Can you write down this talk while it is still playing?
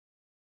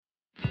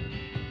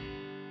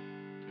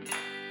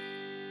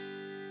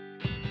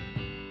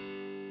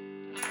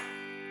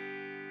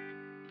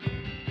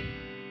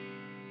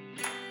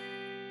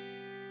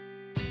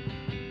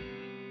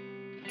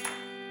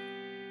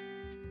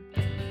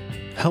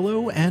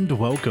Hello and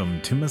welcome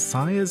to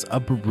Messiah's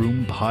Upper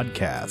Room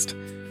podcast.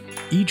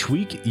 Each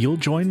week, you'll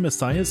join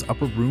Messiah's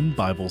Upper Room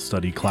Bible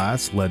study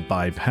class led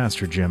by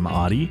Pastor Jim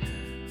Oddie.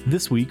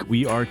 This week,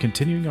 we are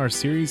continuing our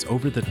series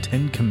over the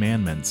Ten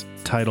Commandments,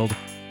 titled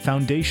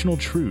Foundational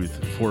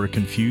Truth for a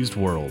Confused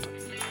World.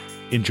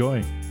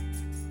 Enjoy.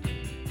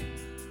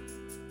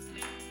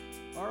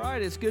 All right,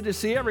 it's good to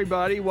see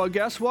everybody. Well,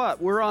 guess what?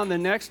 We're on the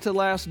next to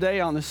last day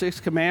on the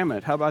Sixth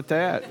Commandment. How about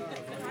that?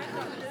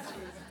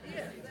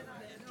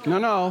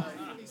 No,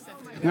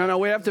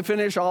 we have to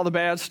finish all the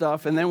bad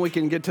stuff, and then we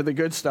can get to the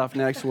good stuff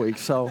next week.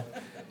 So,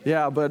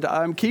 yeah, but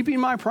I'm keeping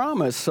my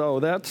promise, so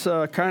that's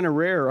kind of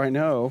rare, I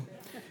know.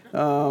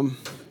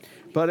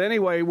 But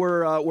anyway,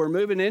 we're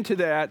moving into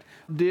that.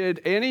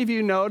 Did any of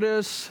you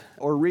notice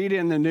or read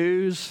in the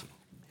news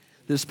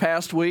this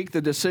past week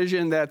the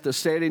decision that the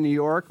state of New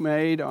York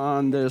made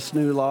on this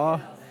new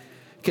law?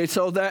 Okay,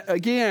 so that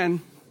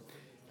again,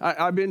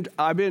 I've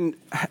been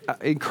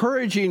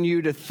encouraging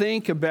you to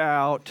think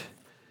about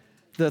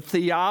the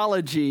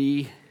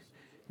theology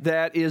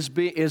that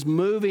is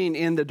moving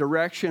in the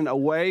direction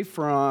away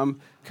from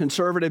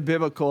conservative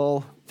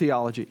biblical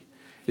theology.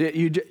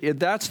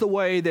 That's the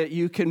way that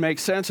you can make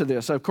sense of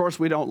this. Of course,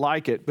 we don't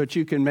like it, but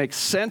you can make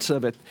sense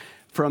of it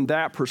from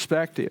that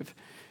perspective,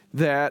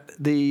 that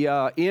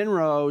the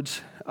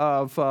inroads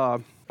of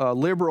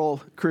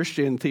liberal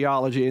Christian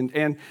theology,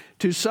 and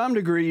to some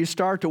degree, you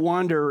start to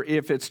wonder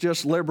if it's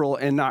just liberal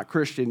and not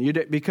Christian.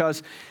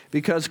 Because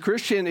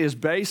Christian is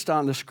based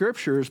on the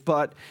Scriptures,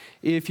 but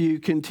if you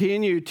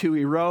continue to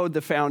erode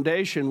the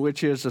foundation,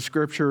 which is the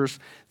Scriptures,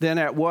 then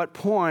at what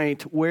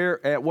point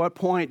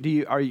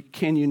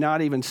can you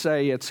not even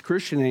say it's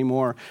Christian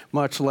anymore,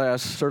 much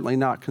less certainly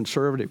not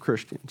conservative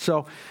Christian?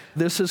 So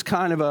this is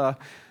kind of a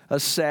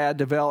sad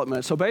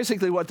development. So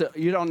basically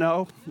you don't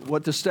know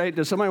what the state,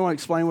 does somebody want to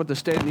explain what the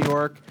state of New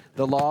York,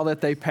 the law that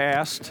they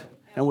passed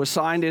and was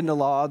signed into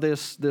law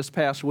this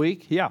past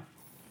week? Yeah.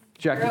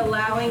 Jackie. They're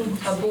allowing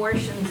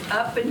abortions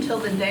up until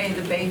the day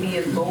the baby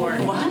is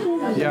born.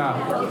 What?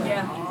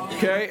 Yeah.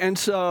 Okay, and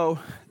so,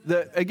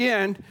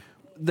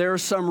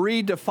 there's some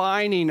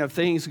redefining of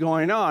things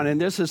going on, and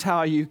this is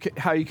how you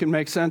can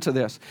make sense of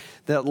this.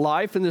 That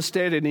life in the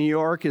state of New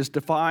York is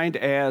defined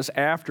as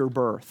after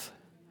birth,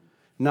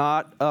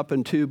 not up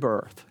into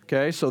birth.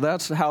 Okay, so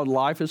that's how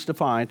life is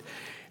defined.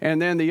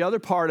 And then the other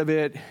part of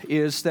it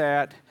is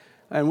that,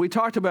 and we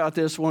talked about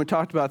this when we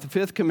talked about the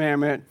fifth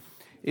commandment,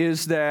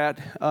 is that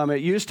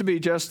it used to be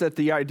just that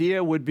the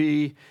idea would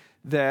be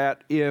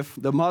that if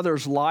the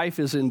mother's life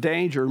is in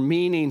danger,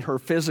 meaning her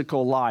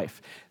physical life,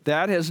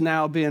 that has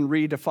now been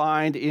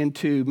redefined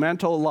into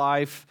mental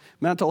life,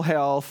 mental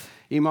health,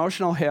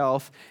 emotional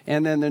health,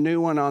 and then the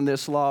new one on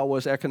this law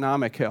was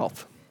economic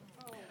health.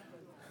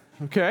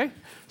 Okay?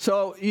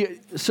 So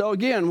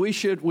again,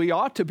 we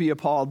ought to be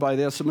appalled by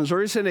this. The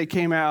Missouri Synod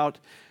came out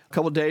a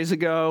couple of days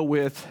ago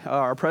with,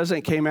 our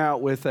president came out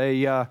with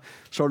a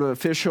sort of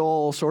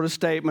official sort of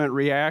statement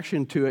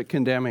reaction to it,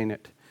 condemning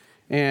it.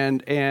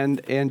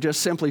 And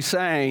just simply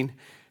saying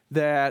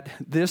that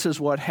this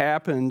is what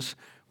happens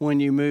when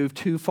you move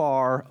too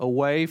far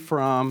away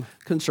from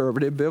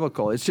conservative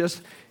biblical.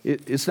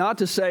 It's not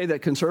to say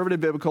that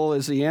conservative biblical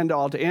is the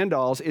end-all to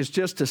end-alls. It's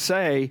just to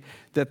say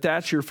that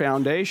that's your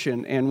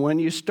foundation. And when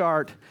you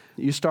start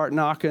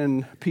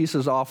knocking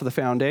pieces off of the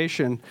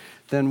foundation,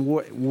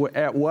 then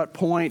at what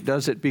point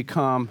does it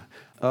become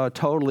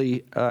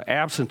totally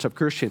absence of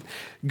Christian?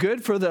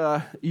 Good for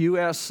the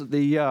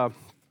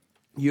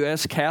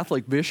U.S.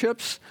 Catholic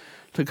bishops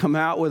to come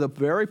out with a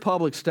very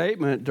public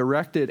statement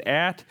directed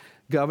at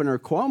Governor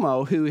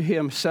Cuomo, who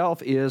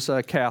himself is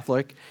a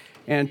Catholic,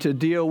 and to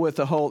deal with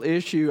the whole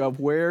issue of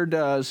where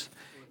does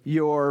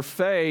your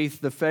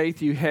faith, the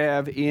faith you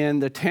have in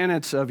the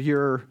tenets of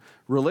your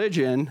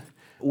religion,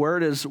 where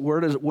does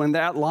when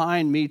that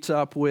line meets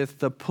up with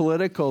the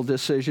political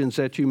decisions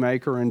that you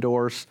make or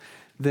endorse,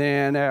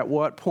 then at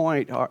what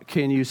point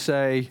can you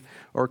say,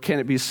 or can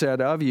it be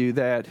said of you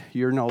that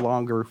you're no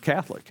longer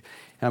Catholic?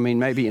 I mean,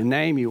 maybe in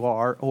name you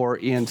are, or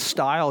in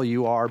style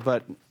you are,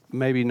 but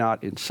maybe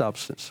not in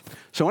substance.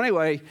 So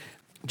anyway,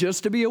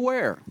 just to be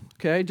aware,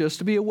 okay, just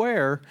to be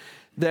aware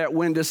that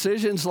when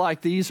decisions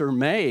like these are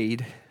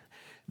made,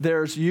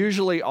 there's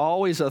usually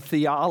always a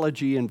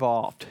theology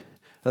involved.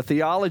 The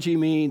theology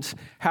means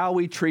how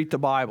we treat the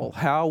Bible,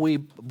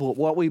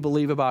 what we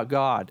believe about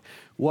God,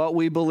 what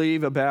we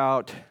believe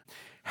about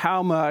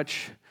how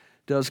much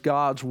does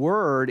God's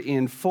Word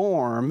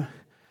inform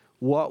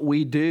what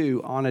we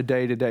do on a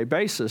day-to-day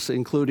basis,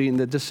 including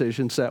the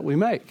decisions that we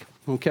make.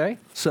 Okay?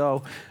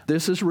 So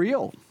this is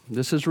real.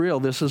 This is real.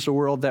 This is the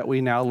world that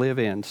we now live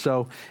in.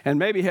 So, and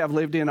maybe have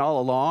lived in all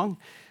along,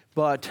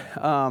 but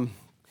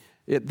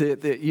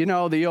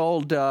the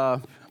old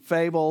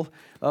fable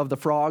of the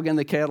frog in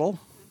the kettle.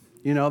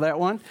 You know that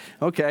one?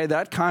 Okay,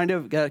 that kind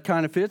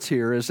of fits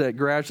here, is that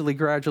gradually,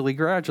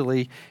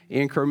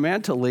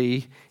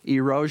 incrementally,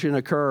 erosion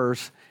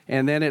occurs,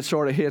 and then it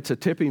sort of hits a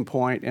tipping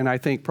point, and I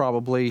think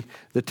probably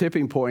the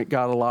tipping point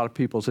got a lot of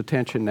people's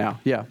attention now.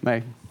 Yeah,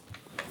 May?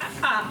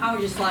 I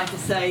would just like to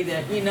say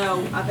that,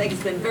 I think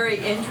it's been very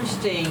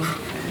interesting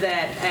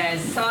that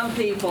as some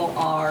people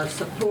are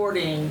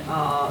supporting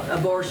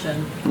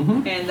abortion,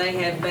 and they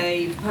have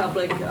made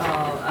public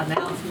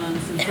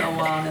announcements and so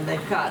on, and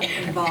they've gotten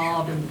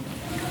involved and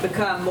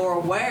become more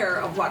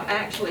aware of what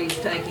actually is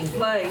taking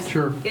place,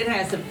 Sure. It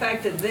has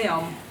affected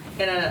them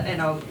in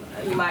a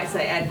you might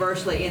say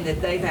adversely, in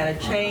that they've had a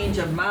change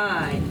of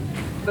mind,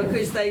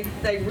 because they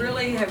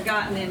really have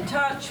gotten in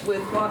touch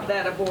with what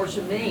that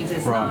abortion means.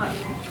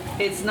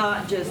 It's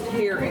not just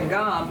here and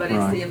gone, but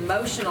it's the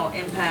emotional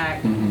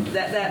impact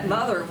that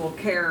mother will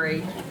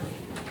carry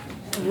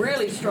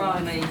really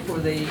strongly for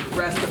the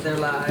rest of their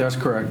lives. That's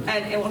correct.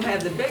 And it will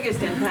have the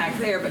biggest impact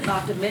there, but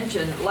not to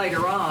mention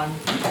later on,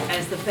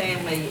 as the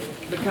family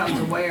becomes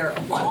aware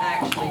of what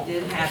actually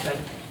did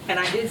happen. And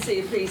I did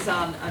see a piece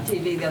on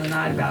TV the other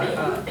night about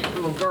a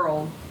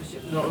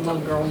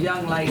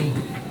young lady,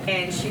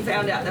 and she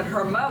found out that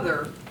her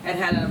mother had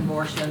had an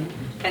abortion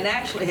and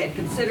actually had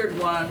considered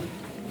one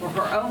for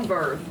her own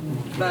birth,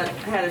 but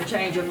had a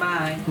change of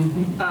mind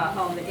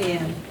on the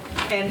end.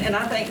 And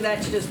I think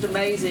that's just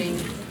amazing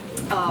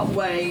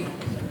way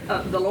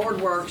the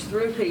Lord works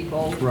through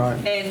people, Right.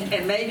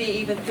 and maybe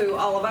even through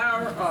all of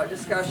our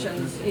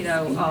discussions,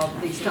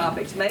 of these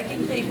topics,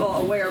 making people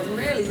aware of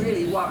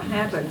really what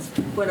happens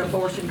when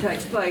abortion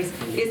takes place.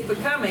 It's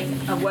becoming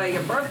a way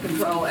of birth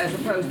control as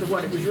opposed to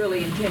what it was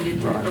really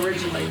intended to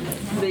originally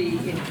be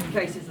in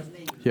cases of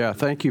need. Yeah,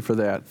 thank you for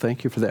that.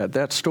 Thank you for that.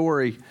 That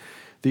story,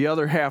 the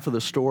other half of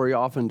the story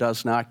often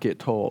does not get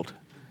told.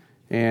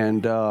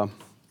 And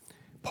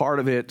part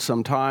of it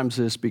sometimes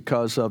is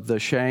because of the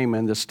shame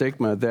and the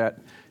stigma that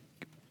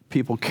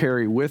people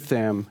carry with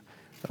them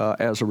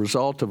as a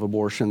result of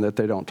abortion, that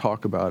they don't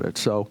talk about it.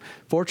 So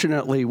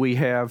fortunately, we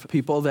have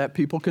people that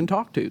people can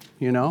talk to,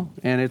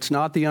 and it's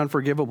not the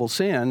unforgivable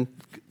sin,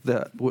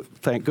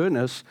 thank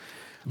goodness,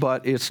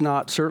 but it's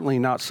certainly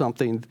not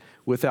something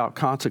without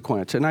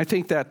consequence. And I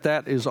think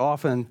that is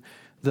often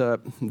the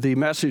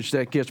message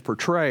that gets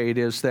portrayed,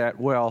 is that,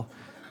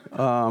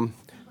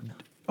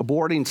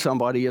 aborting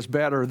somebody is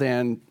better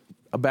than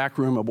a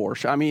backroom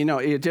abortion. I mean,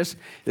 it's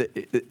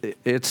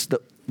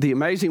the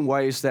amazing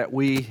ways that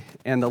we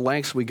and the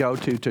lengths we go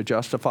to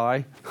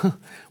justify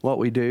what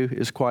we do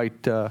is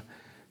quite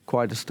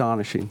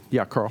astonishing.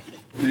 Yeah, Carl.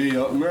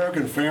 The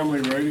American Family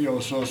Radio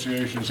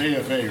Association's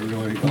AFA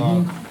really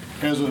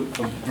has a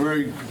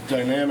very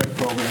dynamic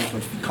program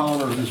to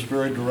counter this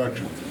very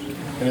direction.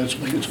 And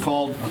it's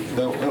called,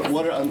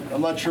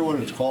 I'm not sure what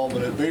it's called,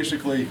 but it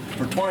basically,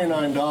 for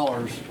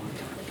 $29,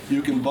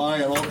 you can buy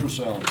an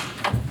ultrasound.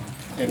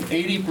 And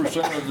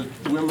 80%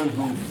 of the women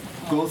who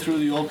go through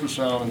the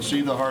ultrasound and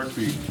see the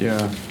heartbeat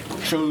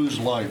choose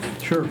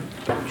life. Sure.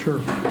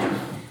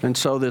 And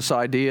so this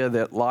idea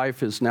that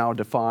life is now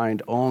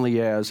defined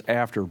only as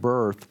after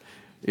birth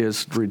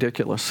is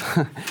ridiculous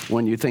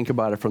when you think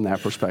about it from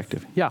that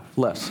perspective. Yeah,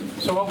 Les.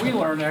 So what we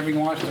learned, having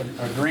lost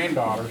a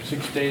granddaughter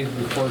 6 days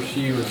before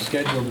she was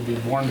scheduled to be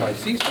born by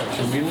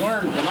C-section, we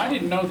learned, and I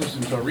didn't know this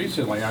until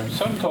recently, my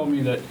son told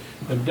me that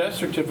the death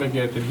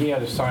certificate that he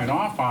had to sign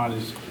off on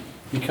is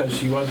because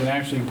she wasn't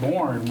actually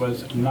born,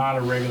 was not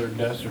a regular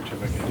death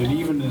certificate. And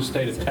even in the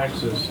state of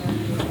Texas,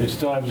 it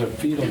still has a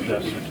fetal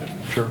death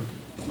certificate. Sure.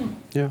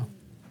 Yeah.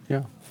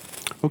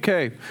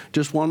 Okay,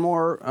 just one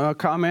more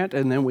comment,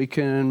 and then we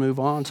can move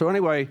on. So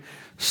anyway,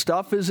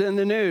 stuff is in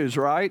the news,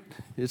 right?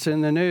 It's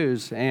in the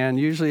news, and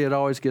usually it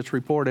always gets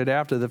reported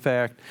after the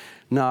fact.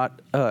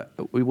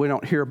 We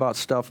don't hear about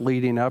stuff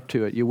leading up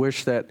to it. You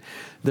wish that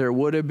there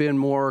would have been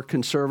more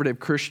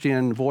conservative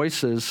Christian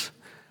voices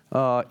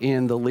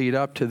in the lead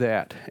up to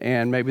that.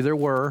 And maybe there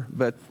were,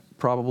 but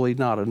probably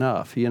not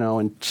enough,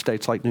 in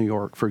states like New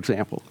York, for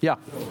example. Yeah.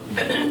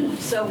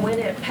 So when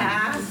it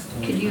passed,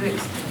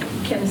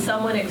 can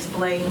someone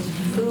explain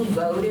who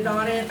voted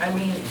on it? I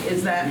mean,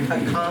 is that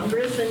a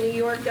Congress in New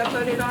York that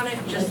voted on it?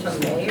 Just the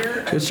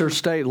mayor? It's their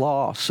state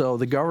law. So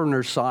the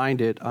governor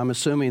signed it. I'm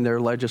assuming their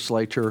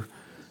legislature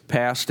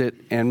passed it,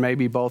 and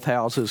maybe both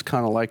houses,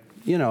 kind of like,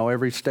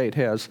 every state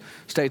has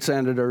state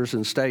senators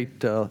and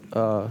state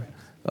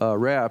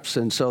reps,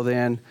 and so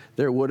then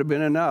there would have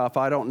been enough.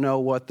 I don't know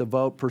what the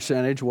vote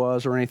percentage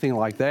was or anything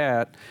like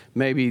that.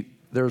 Maybe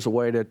there's a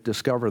way to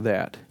discover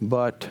that.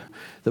 But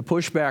the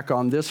pushback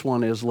on this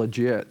one is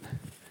legit.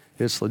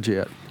 It's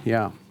legit,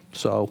 yeah.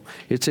 So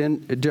it's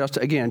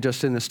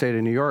just in the state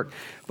of New York.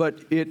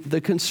 But the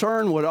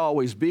concern would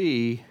always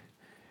be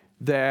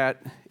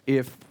that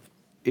if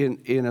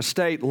in a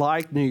state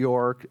like New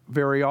York,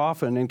 very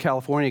often, in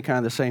California, kind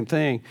of the same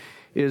thing,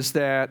 is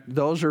that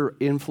those are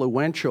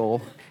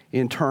influential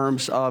in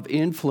terms of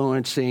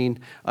influencing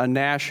a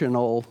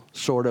national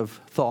sort of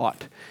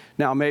thought.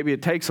 Now, maybe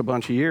it takes a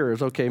bunch of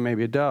years. Okay,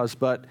 maybe it does.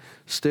 But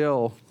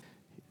still,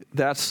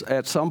 that's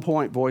at some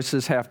point,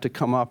 voices have to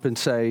come up and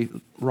say,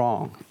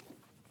 wrong.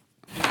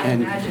 I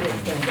imagine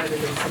it's going to go to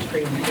the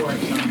Supreme Court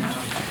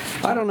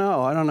somehow.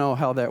 I don't know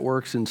how that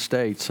works in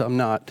states. I'm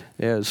not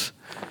as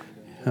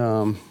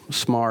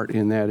smart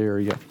in that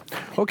area.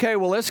 Okay,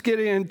 well, let's get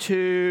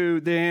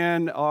into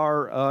then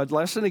our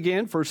lesson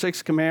again for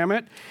Sixth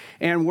Commandment,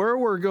 and where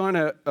we're going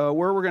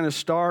to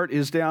start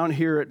is down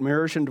here at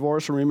marriage and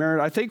divorce and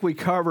remarriage. I think we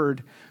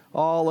covered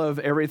all of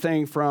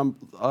everything from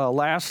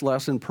last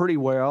lesson pretty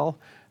well,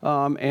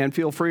 and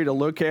feel free to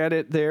look at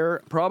it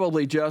there.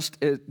 Probably just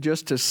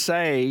to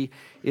say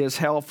is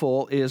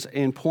helpful is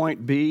in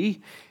point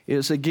B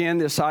is again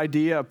this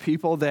idea of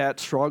people that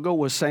struggle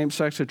with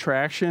same-sex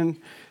attraction,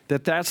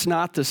 that's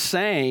not the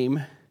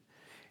same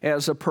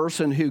as a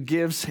person who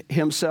gives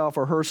himself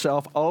or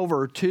herself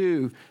over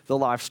to the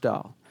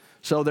lifestyle.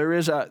 So there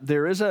is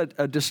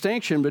a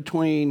distinction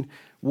between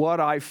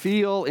what I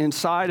feel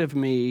inside of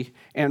me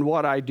and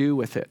what I do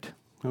with it,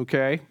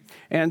 okay?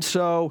 And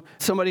so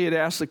somebody had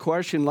asked the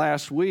question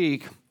last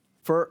week,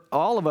 for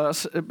all of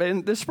us,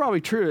 and this is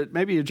probably true, it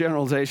may be a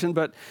generalization,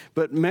 but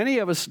many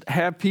of us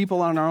have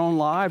people in our own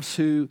lives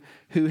who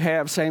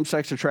have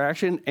same-sex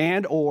attraction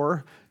and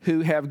or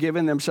who have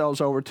given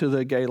themselves over to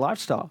the gay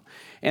lifestyle.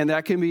 And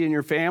that can be in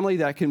your family,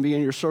 that can be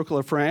in your circle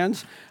of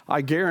friends.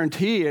 I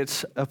guarantee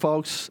it's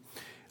folks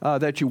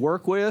that you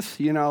work with.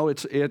 You know,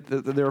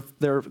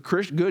 they're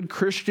good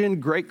Christian,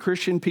 great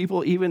Christian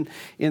people, even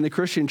in the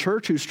Christian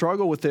church, who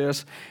struggle with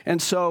this.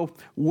 And so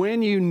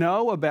when you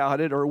know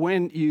about it, or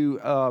when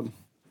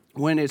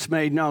it's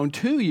made known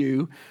to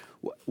you,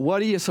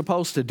 what are you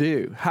supposed to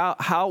do?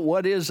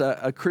 What is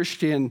a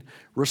Christian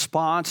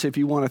response, if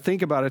you want to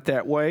think about it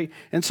that way?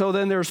 And so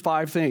then there's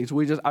 5 things.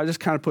 I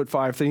just kind of put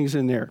 5 things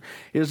in there.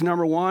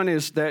 Number 1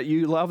 is that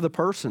you love the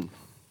person.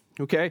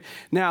 Okay?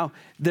 Now,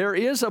 there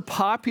is a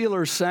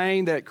popular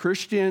saying that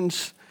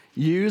Christians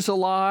use a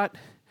lot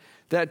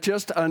that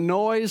just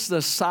annoys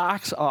the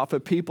socks off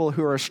of people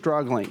who are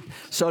struggling.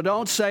 So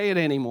don't say it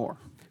anymore.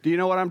 Do you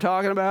know what I'm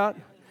talking about?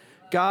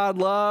 God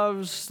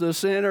loves the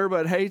sinner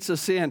but hates the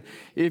sin.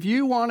 If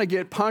you want to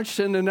get punched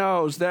in the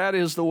nose, that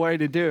is the way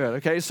to do it.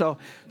 Okay? So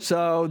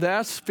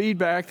that's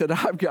feedback that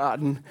I've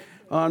gotten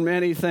on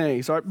many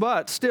things. All right?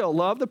 But still,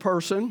 love the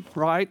person,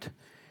 right?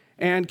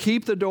 And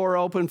keep the door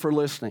open for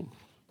listening.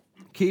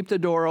 Keep the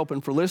door open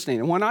for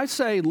listening. And when I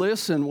say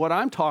listen, what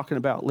I'm talking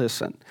about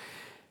listen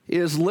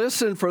is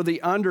listen for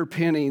the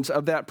underpinnings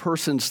of that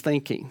person's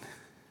thinking.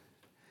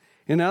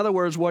 In other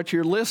words, what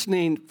you're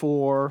listening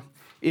for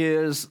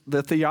is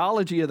the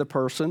theology of the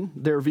person,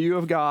 their view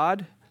of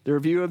God, their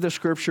view of the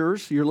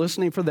Scriptures. You're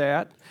listening for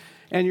that.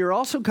 And you're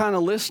also kind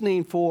of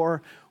listening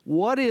for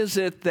what is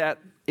it that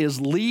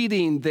is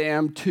leading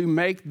them to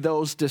make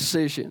those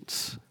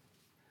decisions.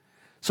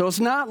 So it's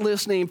not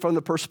listening from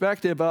the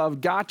perspective of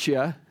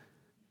gotcha.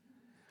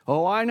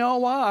 Oh, I know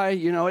why.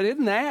 You know, it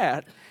isn't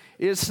that.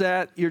 It's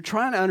that you're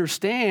trying to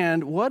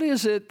understand what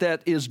is it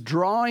that is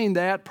drawing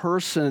that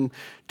person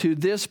to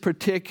this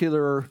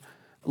particular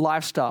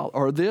lifestyle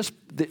or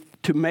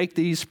to make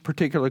these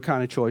particular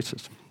kind of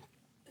choices.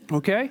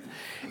 Okay?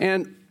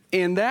 And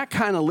in that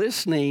kind of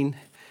listening,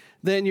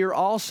 then you're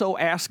also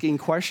asking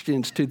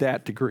questions to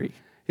that degree.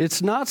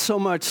 It's not so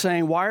much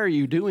saying, why are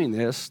you doing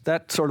this?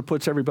 That sort of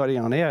puts everybody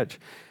on edge.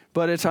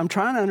 But I'm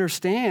trying to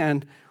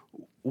understand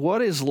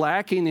what is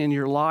lacking in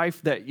your life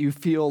that you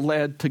feel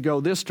led to go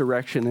this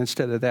direction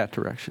instead of that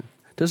direction.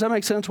 Does that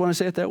make sense when I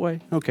say it that way?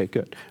 Okay,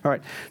 good. All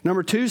right.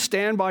 Number 2,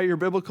 stand by your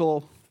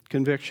biblical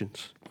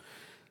convictions.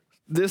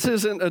 This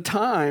isn't a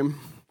time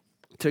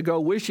to go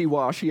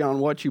wishy-washy on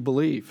what you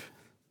believe.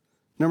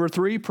 Number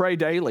 3, pray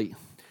daily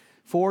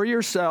for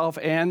yourself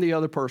and the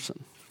other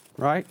person,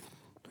 right?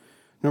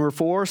 Number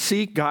 4,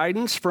 seek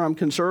guidance from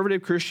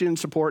conservative Christian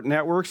support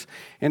networks.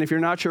 And if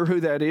you're not sure who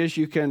that is,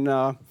 you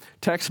can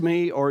text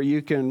me or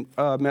you can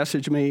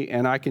message me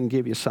and I can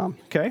give you some,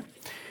 okay?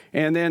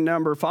 And then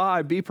number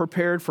 5, be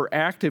prepared for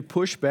active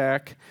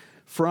pushback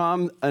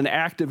from an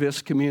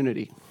activist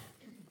community.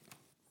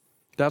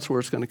 That's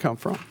where it's going to come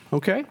from,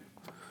 okay?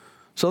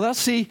 So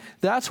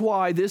that's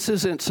why this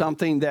isn't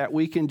something that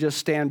we can just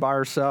stand by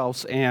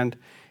ourselves and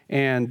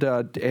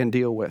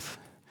deal with.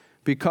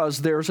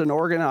 Because there's an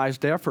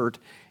organized effort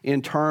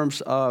in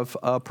terms of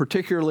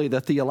particularly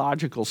the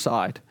theological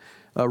side.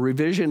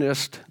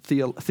 Revisionist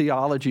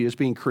theology is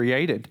being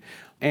created,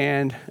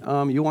 and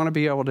you want to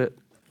be able to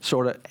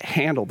sort of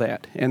handle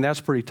that, and that's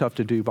pretty tough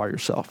to do by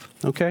yourself,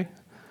 okay?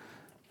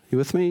 You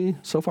with me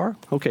so far?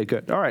 Okay,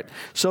 good. All right.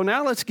 So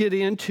now let's get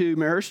into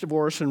marriage,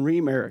 divorce, and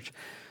remarriage.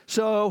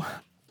 So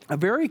a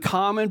very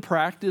common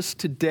practice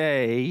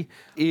today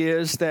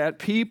is that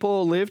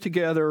people live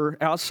together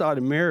outside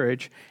of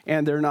marriage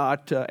and they're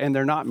not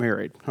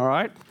married. All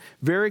right,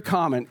 very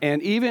common,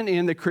 and even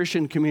in the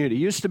Christian community. It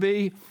used to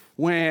be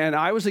when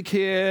I was a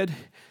kid,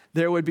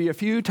 there would be a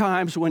few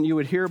times when you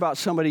would hear about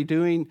somebody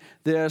doing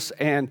this,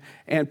 and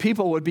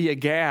people would be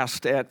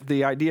aghast at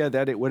the idea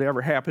that it would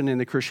ever happen in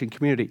the Christian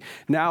community.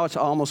 Now it's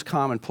almost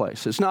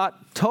commonplace. It's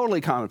not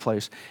totally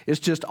commonplace. It's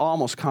just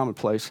almost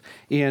commonplace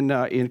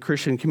in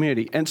Christian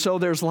community. And so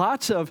there's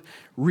lots of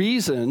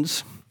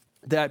reasons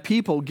that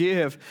people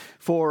give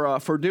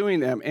for doing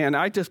them. And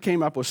I just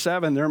came up with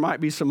 7. There might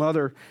be some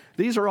other.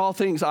 These are all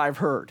things I've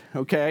heard,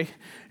 okay?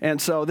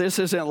 And so this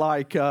isn't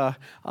like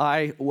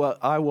I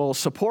will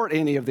support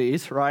any of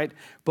these, right?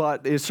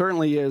 But it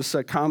certainly is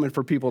common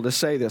for people to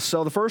say this.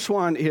 So the first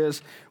one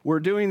is we're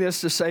doing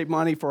this to save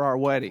money for our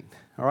wedding,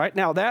 all right?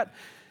 Now that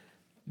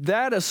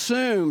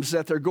assumes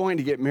that they're going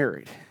to get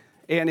married.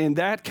 And in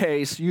that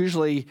case,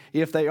 usually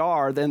if they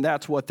are, then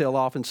that's what they'll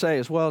often say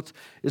is, well,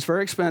 it's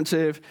very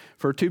expensive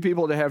for 2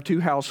 people to have 2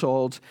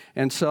 households,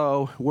 and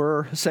so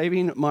we're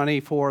saving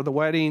money for the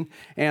wedding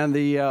and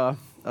the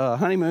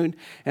honeymoon,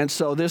 and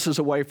so this is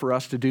a way for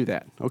us to do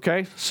that,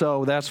 okay?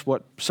 So that's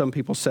what some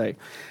people say.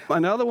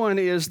 Another one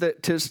is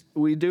that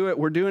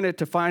we're doing it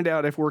to find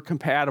out if we're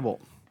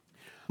compatible.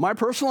 My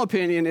personal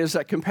opinion is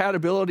that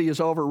compatibility is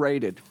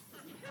overrated.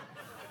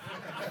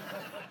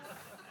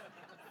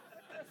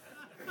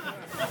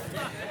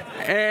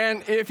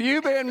 And if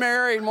you've been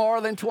married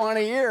more than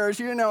 20 years,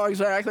 you know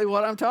exactly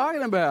what I'm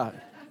talking about.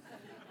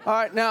 All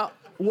right, now,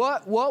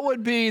 what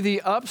would be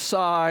the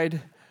upside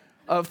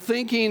of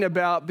thinking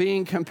about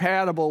being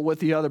compatible with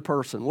the other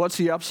person? What's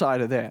the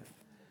upside of that?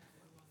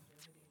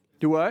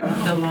 Do what?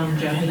 The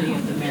longevity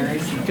of the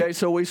marriage. Okay,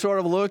 so we sort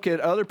of look at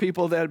other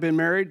people that have been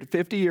married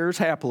 50 years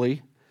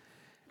happily,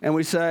 and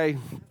we say,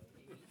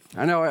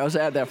 I know I was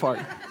at that part.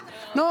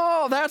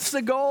 No, that's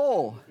the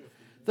goal.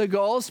 The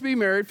goal is to be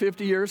married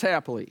 50 years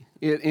happily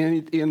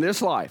in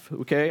this life,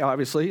 okay?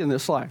 Obviously, in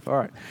this life. All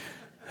right,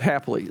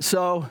 happily.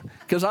 So,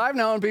 because I've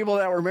known people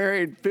that were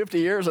married 50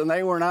 years and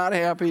they were not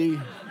happy,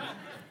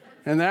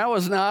 and that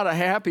was not a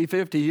happy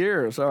 50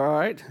 years, all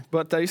right?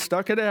 But they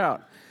stuck it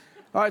out.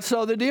 All right,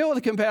 so the deal with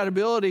the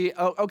compatibility,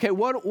 okay,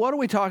 what are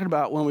we talking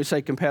about when we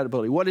say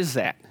compatibility? What is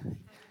that?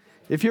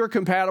 If you're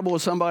compatible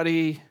with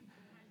somebody,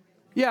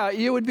 yeah,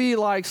 you would be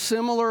like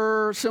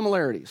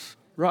similarities,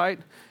 right?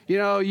 You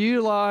know,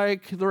 you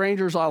like the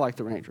Rangers, I like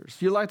the Rangers.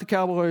 You like the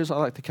Cowboys, I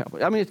like the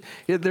Cowboys. I mean,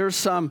 there's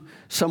some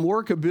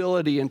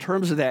workability in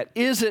terms of that.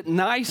 Is it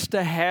nice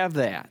to have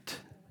that?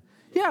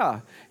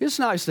 Yeah, it's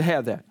nice to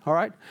have that, all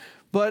right?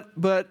 But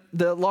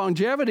the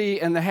longevity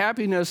and the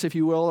happiness, if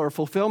you will, or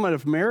fulfillment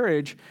of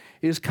marriage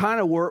is kind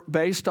of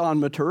based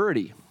on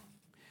maturity.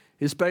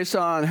 It's based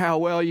on how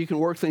well you can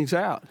work things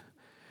out,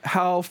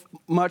 how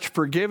much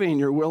forgiving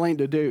you're willing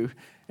to do,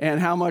 and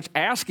how much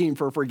asking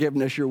for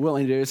forgiveness you're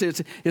willing to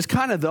do. It's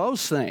kind of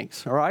those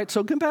things, all right?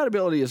 So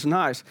compatibility is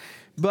nice.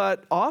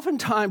 But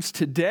oftentimes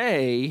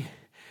today,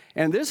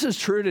 and this is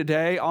true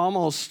today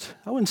almost,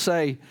 I wouldn't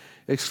say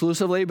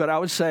exclusively, but I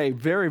would say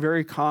very,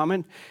 very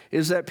common,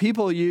 is that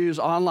people use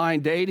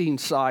online dating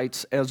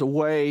sites as a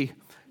way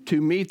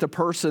to meet the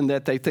person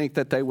that they think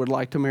that they would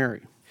like to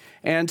marry.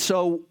 And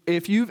so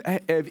have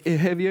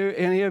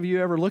any of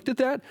you ever looked at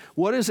that?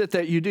 What is it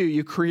that you do?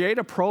 You create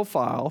a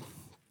profile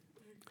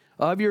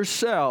of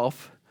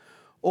yourself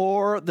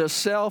or the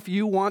self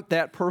you want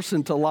that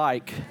person to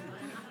like.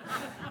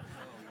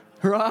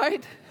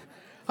 Right?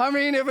 I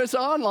mean, if it's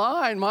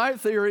online, my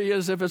theory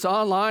is if it's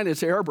online,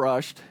 it's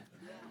airbrushed.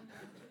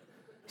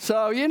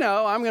 So, you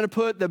know, I'm going to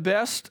put the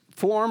best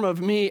form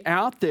of me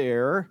out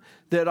there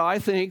that I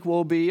think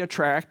will be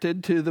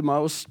attracted to the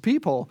most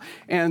people,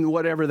 and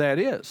whatever that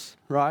is,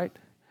 right?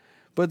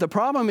 But the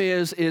problem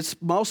is it's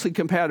mostly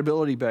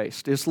compatibility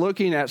based. It's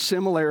looking at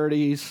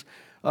similarities,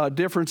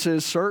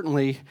 differences,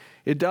 certainly.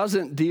 It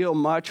doesn't deal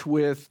much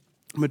with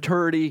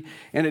maturity,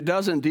 and it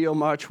doesn't deal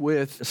much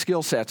with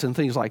skill sets and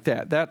things like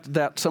that.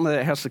 That some of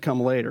that has to come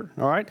later,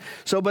 all right?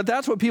 So, but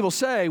that's what people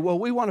say, well,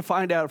 we want to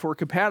find out if we're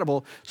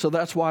compatible, so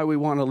that's why we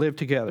want to live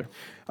together.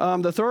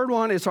 The third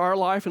one is our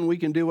life and we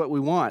can do what we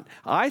want.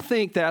 I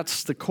think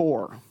that's the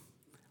core.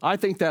 I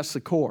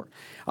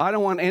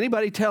don't want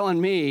anybody telling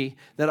me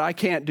that I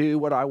can't do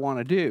what I want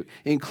to do,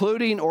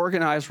 including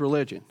organized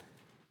religion.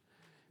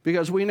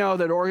 Because we know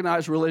that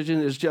organized religion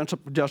is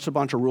just a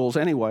bunch of rules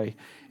anyway,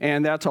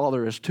 and that's all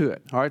there is to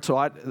it. All right,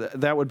 so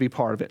that would be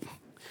part of it.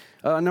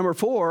 Number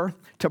 4,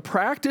 to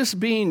practice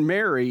being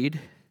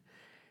married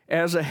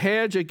as a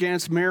hedge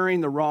against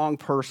marrying the wrong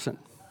person.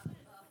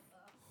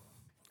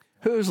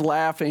 Who's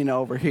laughing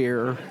over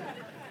here?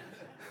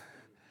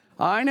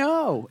 I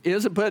know,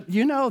 but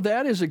you know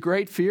that is a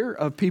great fear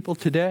of people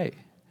today.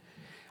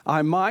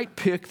 I might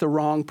pick the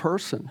wrong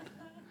person.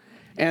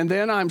 And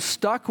then I'm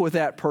stuck with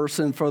that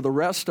person for the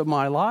rest of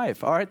my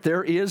life. All right,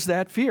 there is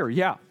that fear.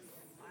 Yeah.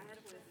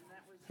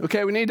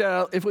 Okay, we need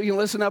to, if we can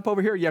listen up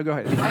over here. Yeah, go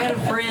ahead. I had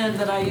a friend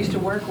that I used to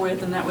work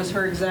with, and that was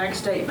her exact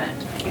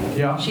statement.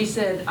 Yeah. She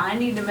said, I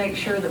need to make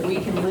sure that we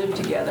can live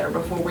together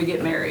before we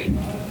get married.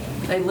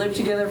 They lived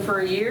together for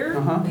a year.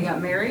 They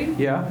got married.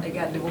 Yeah. They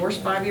got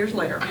divorced 5 years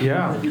later.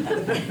 Yeah.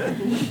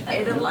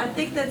 And I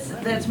think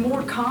that's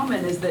more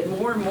common, is that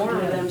more and more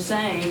of them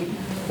saying,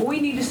 well, we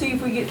need to see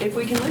if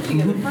we can live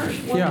together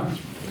first. Well, Yeah.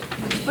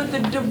 But the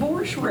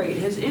divorce rate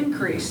has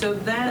increased, so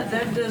that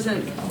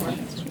doesn't.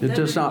 It's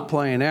just not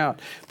playing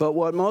out. But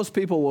what most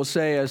people will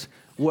say is,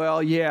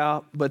 well,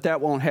 yeah, but that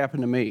won't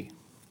happen to me.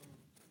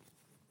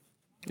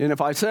 And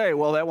if I say,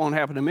 well, that won't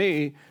happen to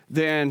me,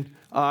 then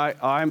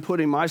I'm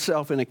putting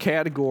myself in a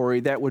category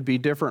that would be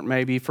different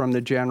maybe from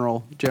the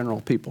general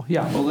people.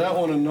 Yeah. Well, that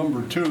one and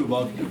number 2,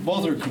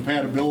 both are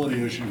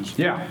compatibility issues.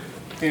 Yeah.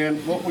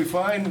 And what we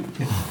find,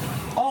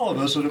 all of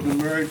us that have been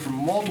married for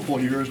multiple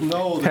years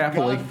know that,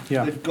 Happily,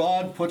 that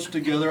God puts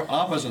together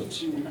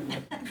opposites,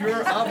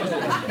 pure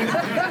opposites.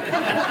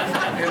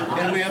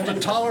 and we have to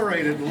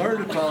tolerate it and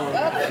learn to tolerate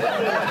it.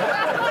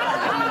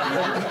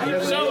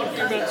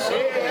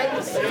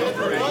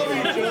 Love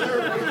each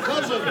other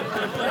because of it.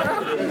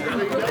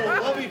 We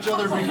don't love each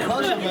other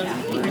because of it,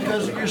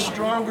 because you're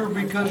stronger,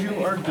 because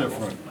you are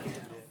different.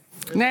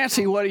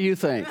 Nancy, what do you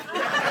think?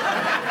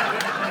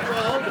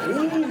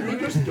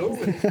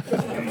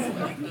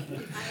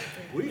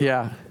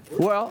 Yeah.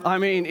 Well, I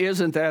mean,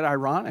 isn't that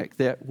ironic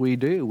that we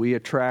do? We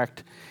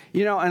attract,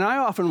 and I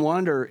often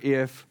wonder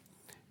if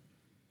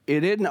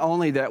it isn't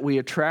only that we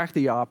attract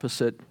the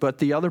opposite, but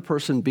the other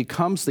person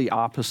becomes the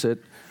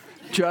opposite.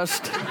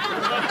 Just,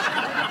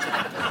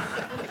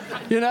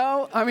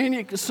 I mean,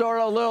 you sort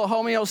of a little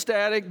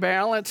homeostatic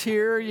balance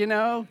here,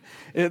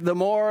 The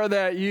more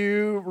that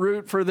you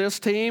root for this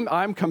team,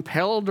 I'm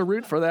compelled to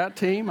root for that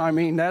team. I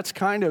mean, that's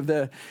kind of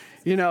the,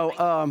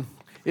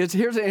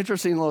 here's an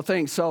interesting little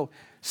thing. So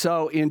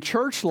in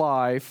church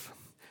life,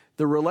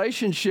 the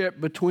relationship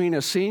between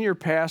a senior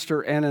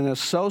pastor and an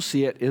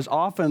associate is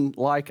often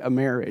like a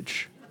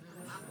marriage.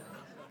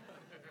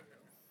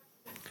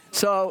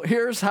 So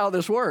here's how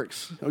this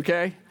works,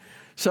 okay?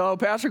 So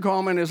Pastor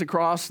Coleman is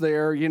across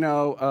there,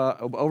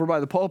 over by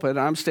the pulpit.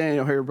 I'm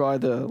standing here by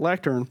the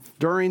lectern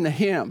during the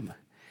hymn.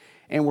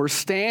 And we're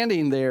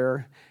standing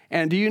there,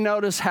 and do you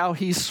notice how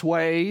he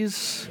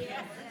sways?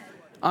 Yes.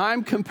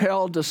 I'm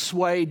compelled to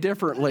sway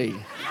differently.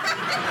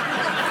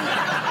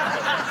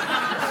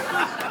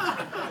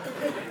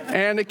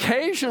 And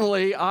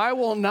occasionally, I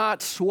will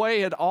not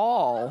sway at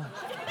all.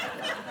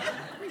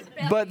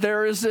 But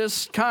there is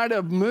this kind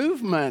of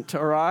movement,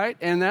 all right?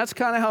 And that's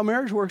kind of how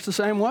marriage works the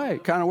same way.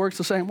 It kind of works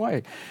the same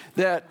way.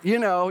 That,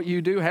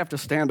 you do have to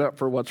stand up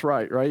for what's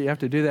right? You have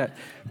to do that.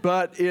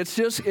 But it's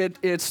just,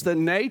 it's the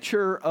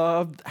nature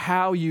of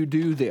how you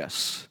do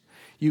this.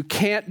 You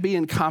can't be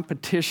in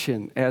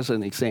competition, as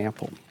an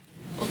example.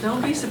 Well,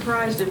 don't be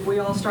surprised if we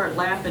all start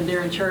laughing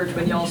during church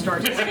when y'all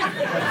start to sing.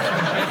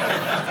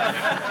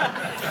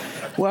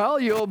 Well,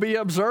 you'll be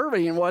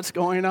observing what's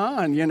going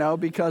on,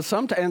 because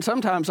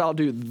sometimes I'll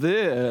do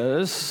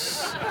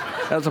this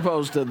as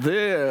opposed to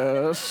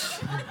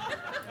this,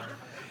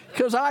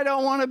 because I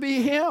don't want to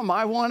be him.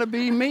 I want to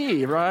be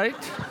me, right?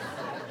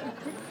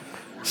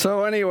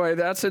 So anyway,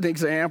 that's an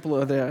example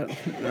of that.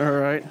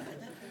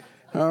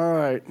 All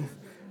right.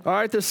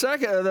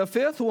 The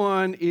fifth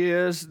one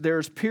is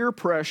there's peer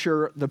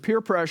pressure, the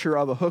peer pressure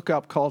of a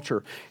hookup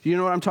culture. Do you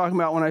know what I'm talking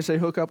about when I say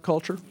hookup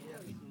culture?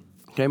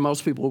 Okay,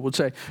 most people would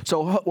say.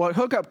 So what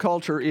hookup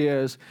culture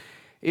is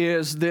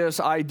this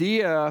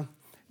idea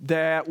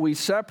that we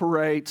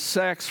separate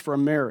sex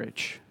from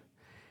marriage.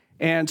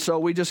 And so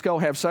we just go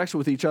have sex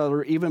with each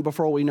other even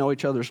before we know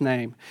each other's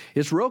name.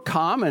 It's real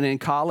common in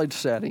college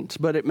settings,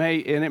 but it may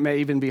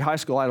even be high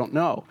school, I don't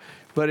know.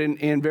 But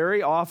in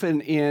very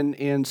often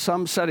in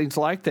some settings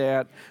like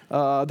that,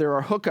 there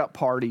are hookup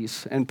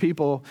parties, and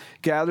people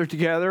gather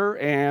together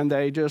and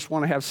they just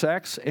want to have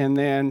sex, and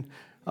then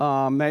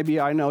maybe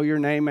I know your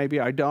name, maybe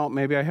I don't,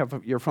 maybe I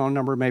have your phone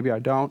number, maybe I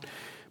don't.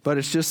 But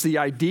it's just the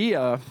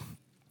idea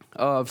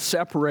of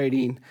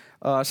separating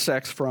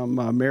sex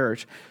from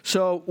marriage.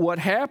 So what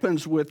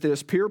happens with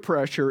this peer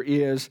pressure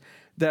is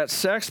that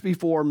sex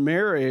before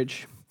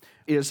marriage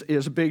is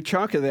a big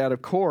chunk of that,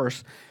 of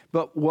course.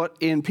 But what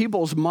in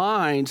people's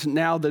minds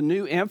now, the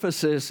new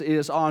emphasis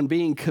is on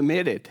being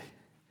committed.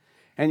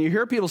 And you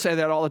hear people say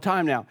that all the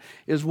time now,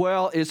 is,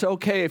 well, it's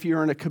okay if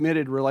you're in a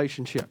committed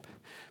relationship.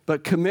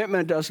 But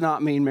commitment does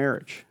not mean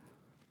marriage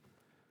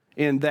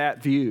in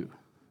that view.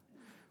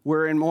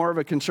 Where in more of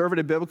a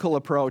conservative biblical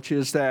approach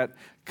is that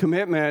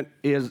commitment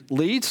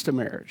leads to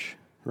marriage,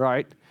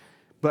 right?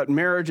 But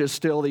marriage is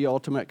still the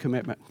ultimate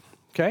commitment,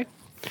 okay?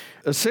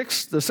 The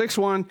sixth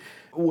one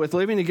with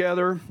living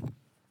together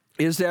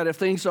is that if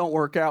things don't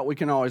work out, we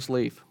can always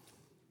leave.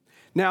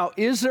 Now,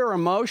 is there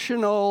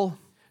emotional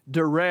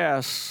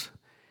duress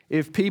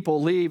if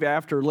people leave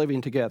after living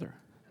together?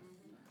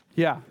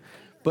 Yeah,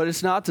 but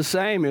it's not the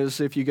same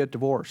as if you get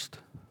divorced.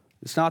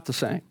 It's not the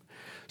same.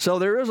 So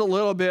there is a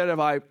little bit of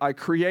I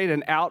create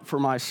an out for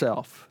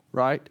myself,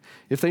 right?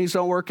 If things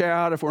don't work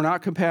out, if we're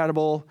not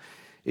compatible,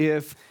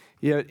 if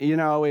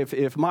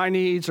my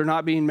needs are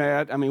not being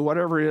met, I mean,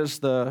 whatever is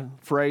the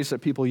phrase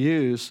that people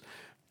use,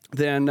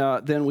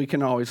 then we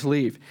can always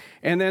leave.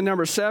 And then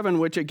number 7,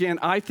 which again,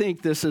 I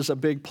think this is a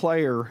big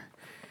player,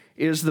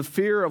 is the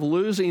fear of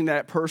losing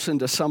that person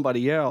to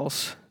somebody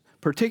else,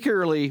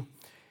 particularly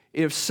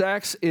if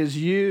sex is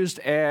used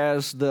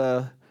as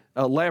the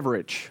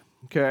leverage,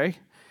 okay?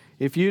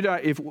 If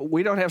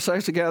we don't have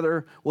sex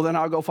together, well, then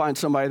I'll go find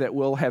somebody that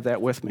will have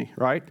that with me,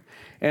 right?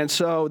 And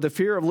so the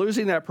fear of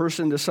losing that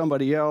person to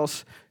somebody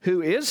else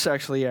who is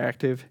sexually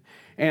active,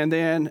 and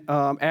then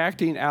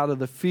acting out of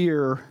the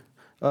fear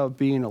of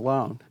being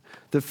alone.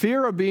 The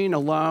fear of being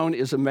alone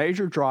is a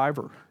major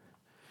driver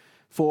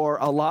for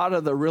a lot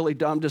of the really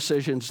dumb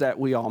decisions that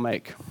we all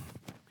make.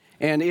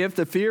 And if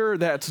the fear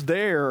that's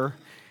there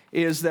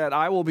is that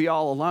I will be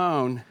all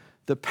alone,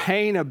 the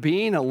pain of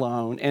being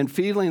alone and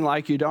feeling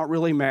like you don't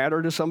really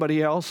matter to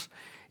somebody else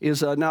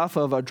is enough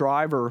of a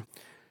driver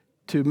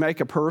to make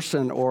a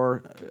person,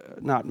 or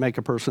not make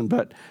a person,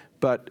 but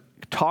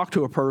talk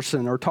to a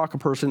person or talk a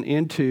person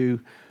into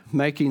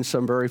making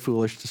some very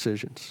foolish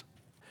decisions.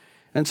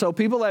 And so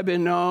people have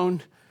been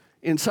known,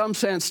 in some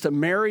sense, to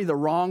marry the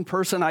wrong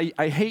person.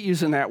 I hate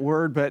using that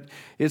word, but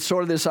it's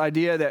sort of this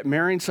idea that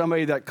marrying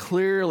somebody that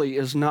clearly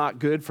is not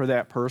good for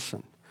that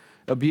person,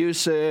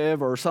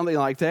 abusive or something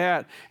like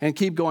that, and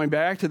keep going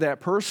back to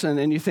that person,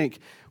 and you think,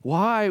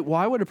 why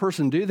would a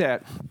person do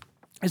that?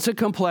 It's a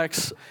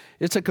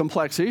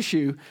complex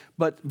issue,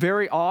 but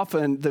very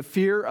often the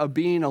fear of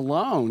being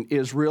alone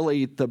is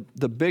really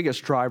the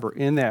biggest driver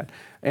in that,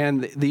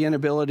 and the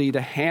inability to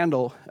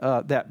handle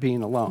that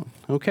being alone,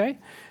 okay?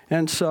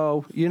 And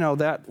so,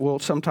 that will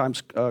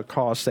sometimes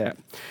cause that.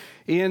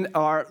 In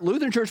our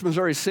Lutheran Church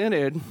Missouri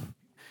Synod,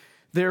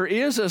 there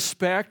is a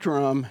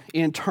spectrum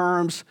in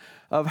terms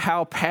of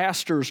how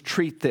pastors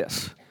treat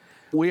this.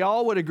 We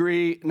all would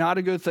agree, not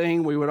a good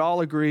thing. We would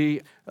all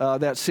agree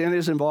that sin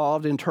is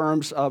involved in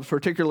terms of,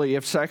 particularly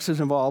if sex is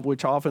involved,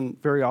 which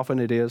very often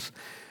it is.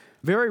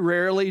 Very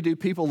rarely do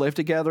people live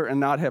together and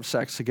not have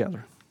sex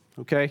together,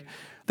 okay?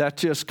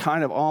 That's just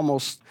kind of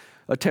almost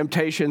a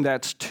temptation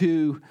that's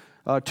too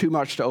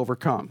much to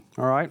overcome,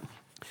 all right?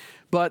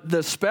 But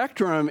the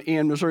spectrum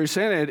in Missouri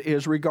Synod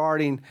is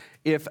regarding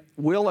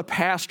will a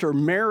pastor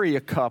marry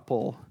a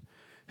couple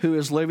who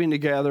is living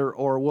together,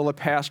 or will a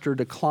pastor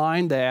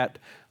decline that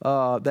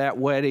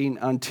wedding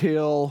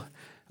until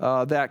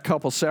that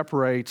couple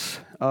separates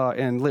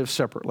and lives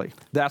separately?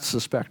 That's the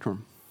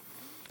spectrum.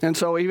 And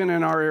so even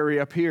in our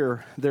area up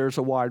here, there's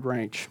a wide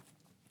range.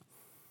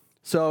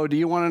 So do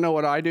you want to know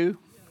what I do?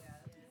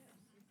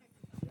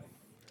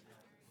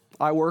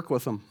 I work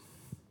with them.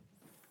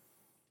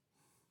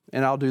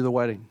 And I'll do the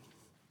wedding.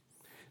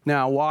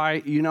 Now,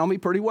 why? You know me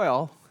pretty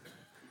well.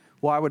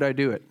 Why would I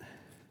do it?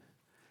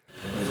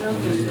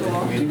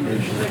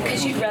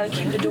 Because you'd rather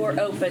keep the door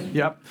open.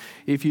 Yep.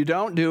 If you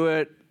don't do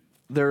it,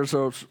 there's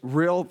a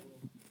real,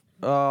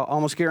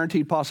 almost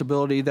guaranteed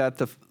possibility that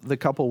the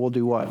couple will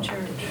do what?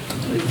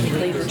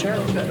 Leave the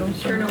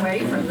church. Turn away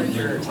from the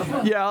church.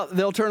 Yeah,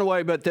 they'll turn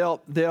away, but they'll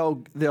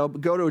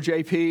go to a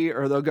JP,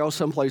 or they'll go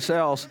someplace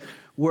else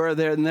where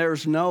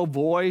there's no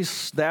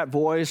voice. That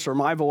voice, or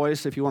my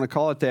voice, if you want to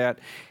call it that,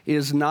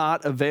 is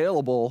not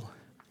available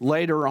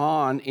later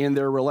on in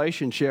their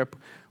relationship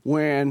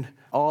when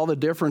all the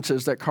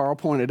differences that Carl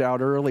pointed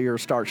out earlier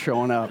start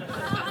showing up.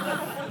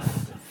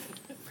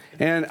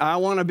 And I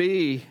want to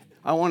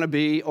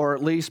be, or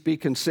at least be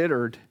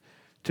considered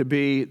to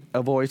be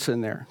a voice in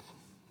there.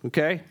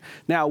 Okay?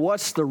 Now,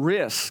 what's the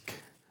risk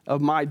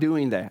of my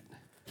doing that?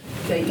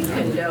 That you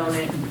condone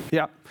it.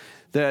 Yep.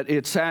 That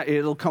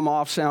it'll come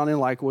off sounding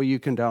like, well, you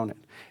condone it.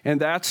 And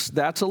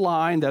that's a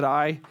line that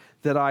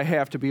I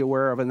have to be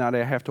aware of and that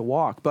I have to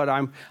walk. But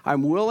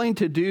I'm willing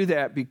to do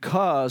that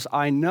because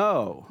I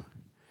know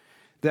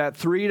that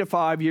 3 to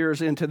 5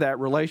 years into that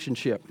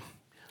relationship,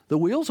 the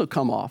wheels will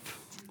come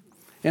off.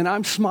 And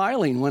I'm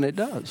smiling when it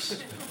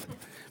does.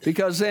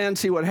 Because then,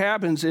 see, what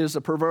happens is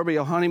the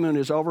proverbial honeymoon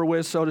is over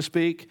with, so to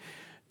speak.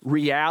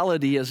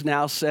 Reality is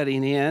now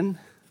setting in,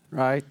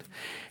 right?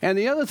 And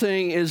the other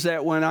thing is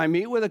that when I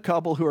meet with a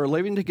couple who are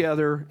living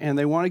together and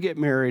they want to get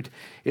married,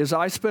 is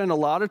I spend a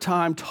lot of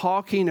time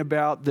talking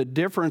about the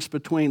difference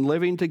between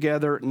living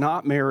together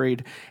not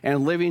married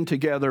and living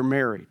together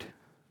married.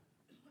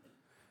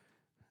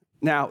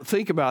 Now,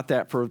 think about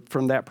that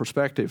from that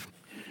perspective.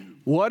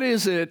 What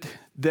is it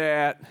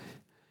that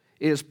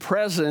is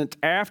present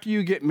after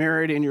you get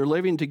married and you're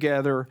living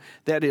together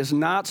that is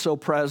not so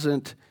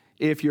present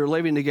if you're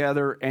living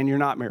together and you're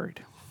not married?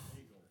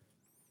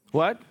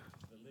 What?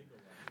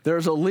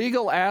 There's a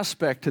legal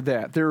aspect to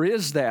that. There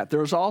is that.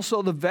 There's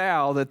also the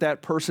vow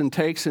that person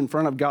takes in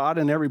front of God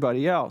and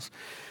everybody else.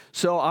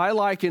 So I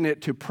liken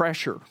it to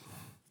pressure.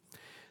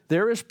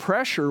 There is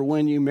pressure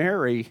when you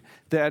marry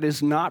that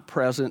is not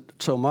present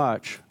so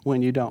much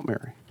when you don't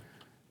marry.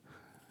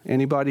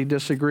 Anybody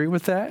disagree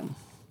with that?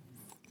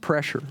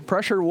 Pressure.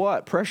 Pressure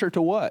what? Pressure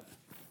to what?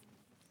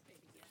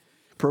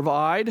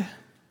 Provide,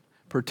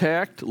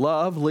 protect,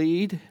 love,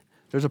 lead.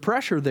 There's a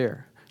pressure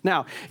there.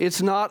 Now,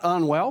 it's not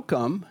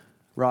unwelcome,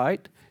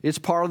 right? It's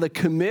part of the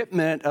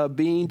commitment of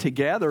being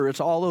together.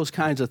 It's all those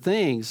kinds of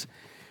things.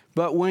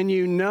 But when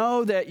you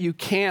know that you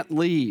can't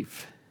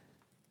leave,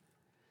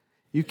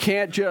 you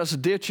can't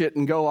just ditch it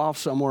and go off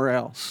somewhere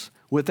else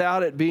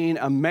without it being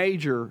a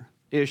major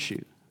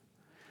issue,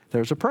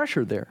 there's a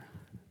pressure there.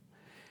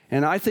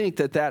 And I think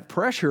that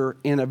pressure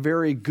in a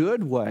very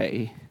good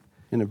way,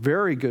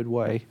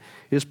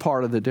 is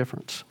part of the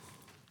difference.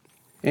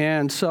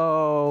 And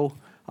so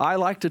I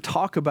like to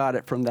talk about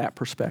it from that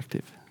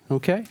perspective.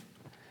 Okay?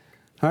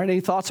 All right,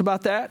 any thoughts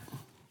about that?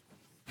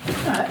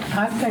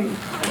 I think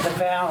the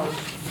vows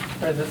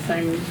are the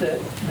things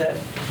that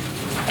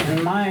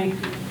in my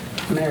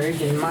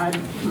marriage, in my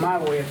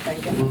way of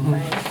thinking of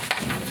things,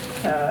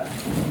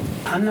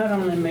 I not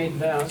only made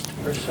vows to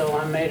pursue,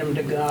 I made them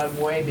to God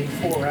way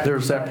before I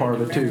There's that part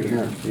of it too. decided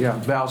to marry. Yeah,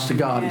 vows to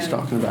God he's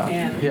talking about.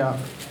 And Yeah.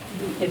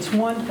 it's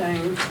one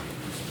thing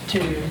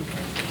to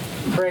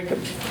break a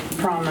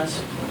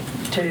promise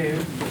to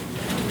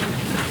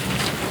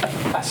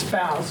a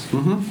spouse.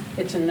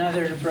 It's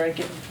another to break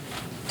it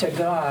to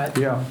God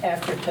Yeah.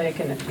 after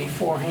taking it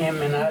before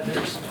Him and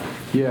others,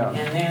 Yeah.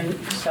 and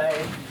then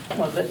say,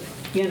 well,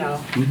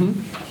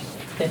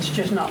 it's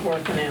just not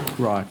working out.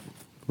 Right,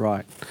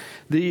 right.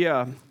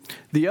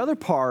 The other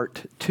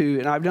part too,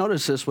 and I've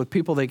noticed this with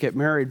people that get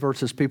married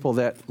versus people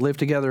that live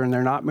together and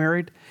they're not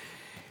married,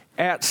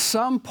 at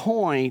some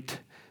point,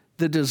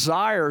 the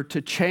desire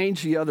to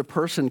change the other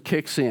person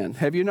kicks in.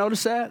 Have you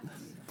noticed that?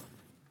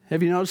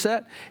 Have you noticed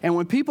that? And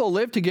when people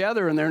live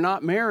together and they're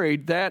not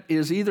married, that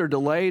is either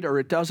delayed or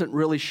it doesn't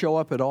really show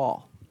up at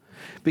all.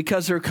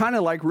 Because they're kind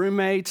of like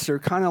roommates. They're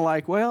kind of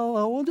like,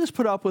 well, we'll just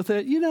put up with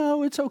it.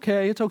 It's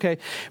okay, it's okay.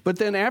 But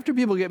then after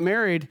people get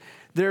married,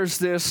 there's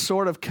this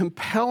sort of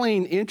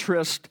compelling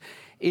interest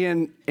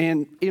in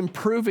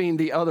improving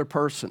the other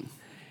person.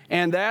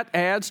 And that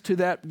adds to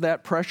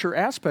that pressure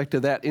aspect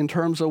of that in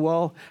terms of,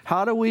 well,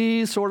 how do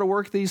we sort of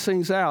work these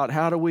things out?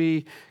 How do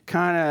we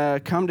kind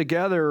of come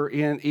together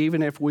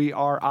even if we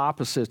are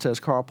opposites, as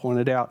Carl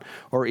pointed out,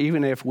 or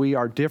even if we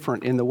are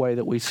different in the way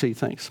that we see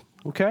things?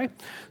 Okay?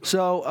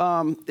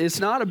 So it's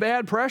not a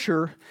bad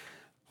pressure.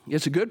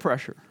 It's a good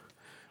pressure.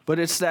 But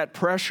it's that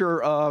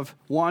pressure of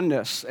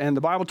oneness. And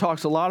the Bible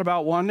talks a lot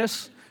about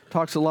oneness,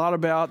 talks a lot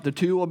about the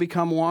two will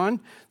become one.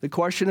 The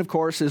question, of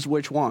course, is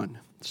which one?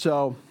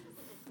 So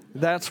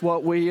that's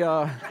what we...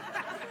 there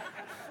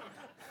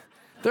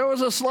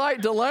was a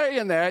slight delay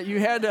in that. You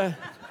had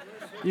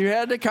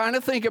to kind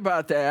of think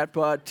about that,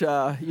 but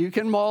you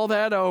can mull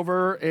that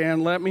over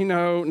and let me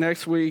know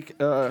next week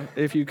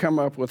if you come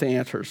up with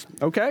answers.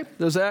 Okay?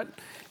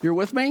 You're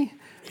with me?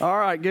 All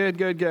right,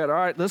 good. All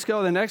right, let's go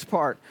to the next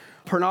part.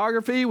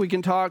 Pornography, we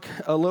can talk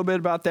a little bit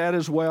about that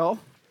as well.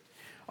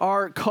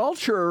 Our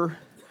culture,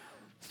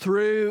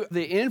 through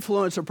the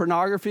influence of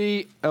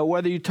pornography,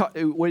 whether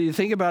you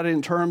think about it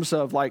in terms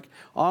of like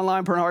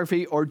online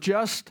pornography or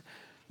just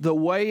the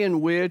way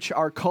in which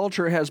our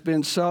culture has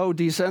been so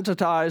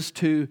desensitized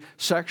to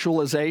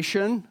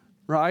sexualization,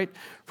 right?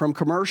 From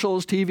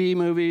commercials, TV,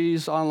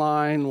 movies,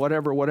 online,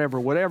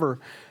 whatever,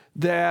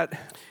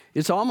 that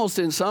it's almost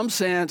in some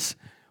sense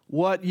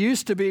what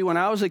used to be when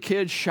I was a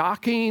kid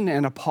shocking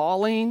and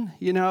appalling,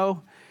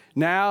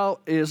 now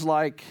is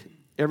like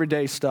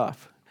everyday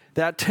stuff.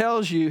 That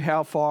tells you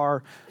how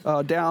far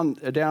down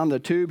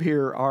the tube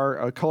here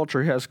our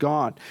culture has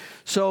gone.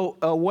 So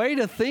a way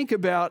to think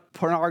about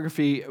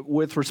pornography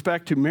with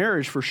respect to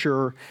marriage, for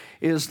sure,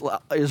 is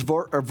a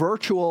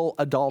virtual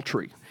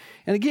adultery.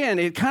 And again,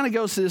 it kind of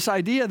goes to this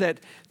idea that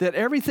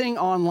everything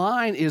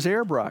online is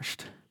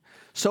airbrushed.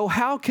 So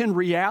how can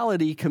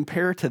reality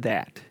compare to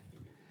that?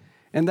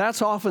 And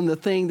that's often the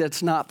thing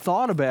that's not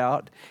thought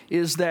about,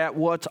 is that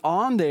what's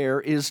on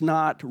there is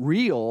not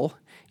real,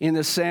 in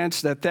the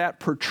sense that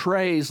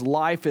portrays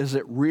life as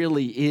it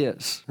really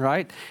is,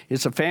 right?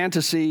 It's a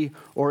fantasy,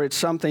 or it's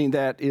something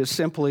that is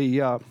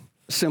simply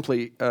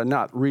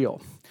not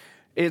real.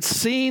 It's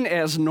seen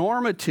as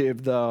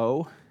normative,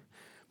 though,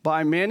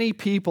 by many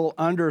people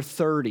under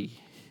 30.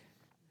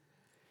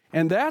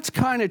 And that's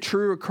kind of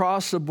true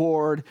across the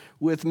board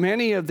with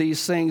many of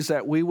these things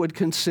that we would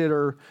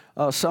consider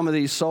some of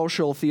these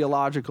social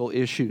theological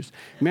issues.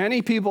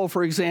 Many people,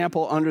 for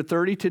example, under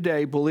 30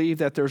 today believe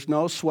that there's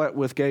no sweat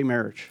with gay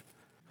marriage.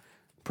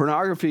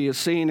 Pornography is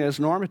seen as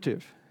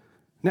normative.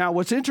 Now,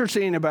 what's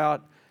interesting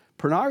about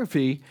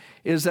pornography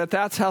is that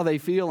that's how they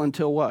feel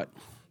until what?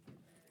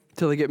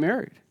 Until they get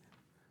married.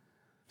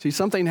 See,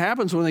 something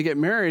happens when they get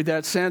married,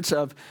 that sense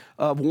of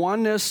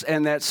oneness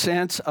and that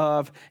sense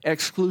of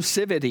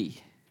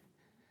exclusivity.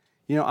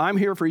 I'm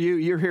here for you,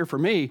 you're here for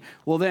me.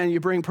 Well, then you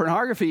bring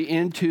pornography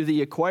into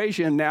the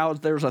equation. Now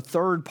there's a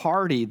third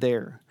party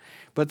there.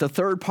 But the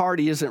third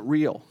party isn't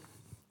real.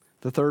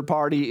 The third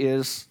party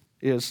is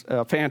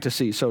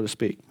fantasy, so to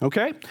speak.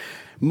 Okay?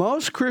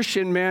 Most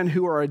Christian men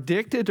who are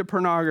addicted to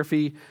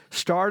pornography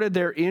started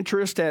their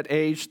interest at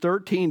age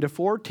 13 to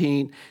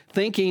 14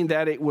 thinking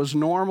that it was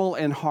normal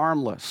and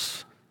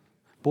harmless.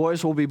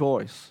 Boys will be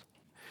boys.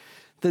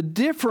 The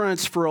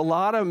difference for a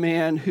lot of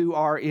men who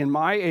are in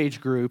my age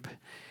group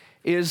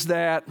is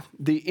that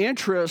the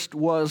interest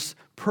was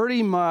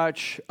pretty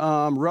much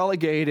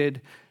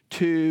relegated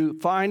to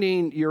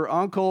finding your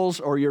uncles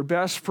or your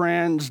best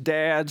friend's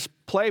dad's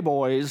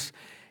Playboys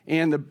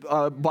in the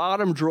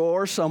bottom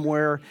drawer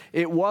somewhere.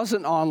 It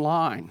wasn't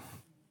online.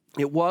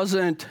 It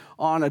wasn't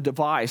on a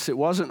device. It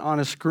wasn't on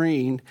a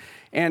screen.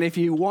 And if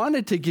you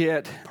wanted to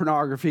get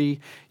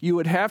pornography, you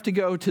would have to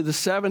go to the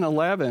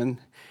 7-Eleven,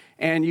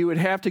 and you would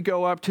have to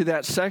go up to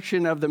that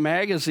section of the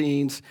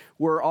magazines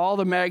where all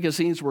the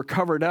magazines were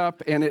covered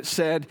up, and it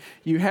said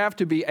you have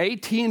to be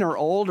 18 or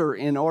older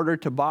in order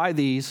to buy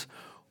these,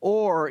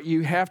 or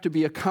you have to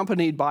be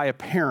accompanied by a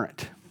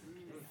parent.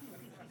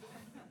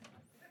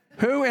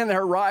 Who in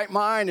their right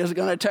mind is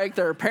going to take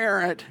their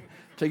parent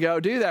to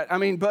go do that? I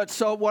mean, but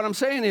so what I'm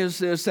saying is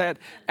that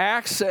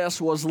access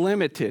was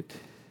limited.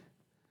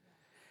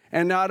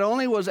 And not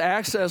only was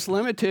access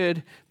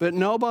limited, but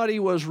nobody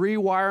was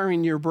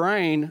rewiring your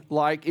brain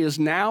like is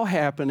now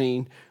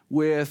happening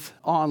with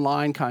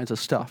online kinds of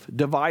stuff,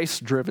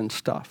 device-driven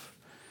stuff.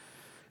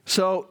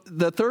 So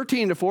the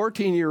 13 to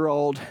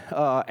 14-year-old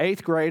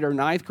 8th grade or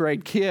 9th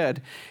grade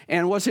kid,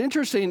 and what's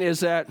interesting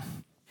is that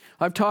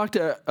I've talked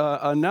to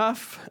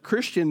enough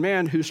Christian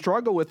men who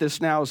struggle with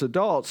this now as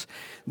adults.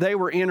 They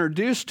were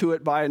introduced to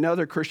it by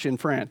another Christian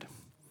friend,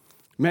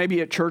 maybe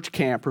at church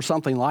camp or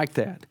something like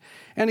that.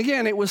 And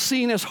again, it was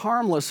seen as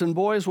harmless, and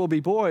boys will be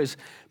boys.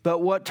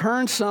 But what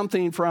turns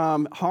something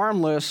from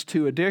harmless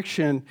to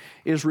addiction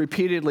is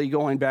repeatedly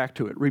going back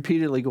to it,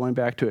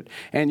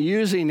 and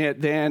using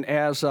it then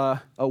as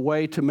a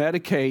way to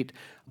medicate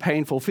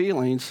painful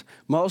feelings,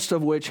 most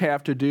of which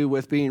have to do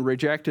with being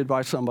rejected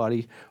by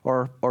somebody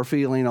or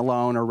feeling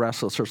alone or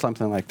restless or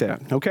something like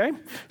that, okay?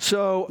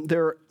 So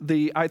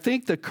I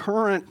think the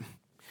current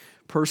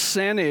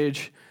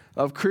percentage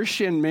of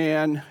Christian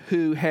men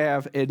who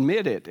have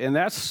admitted, and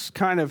that's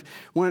kind of,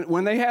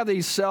 when they have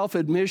these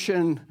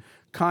self-admission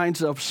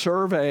kinds of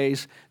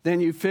surveys, then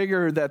you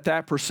figure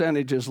that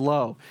percentage is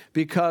low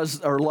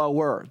or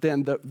lower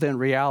than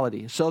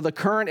reality. So the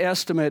current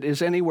estimate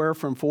is anywhere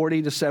from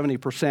 40 to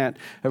 70%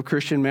 of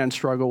Christian men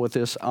struggle with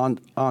this on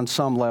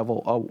some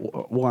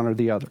level, one or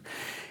the other.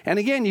 And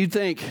again, you'd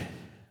think,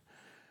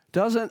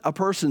 doesn't a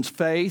person's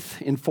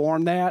faith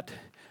inform that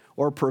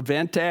or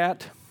prevent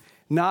that?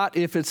 Not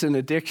if it's an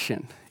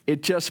addiction.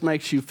 It just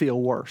makes you feel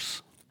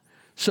worse.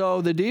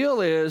 So the deal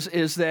is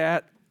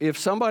that if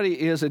somebody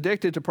is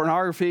addicted to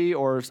pornography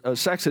or a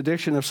sex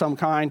addiction of some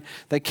kind,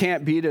 they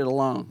can't beat it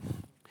alone.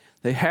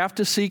 They have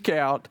to seek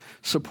out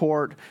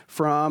support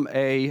from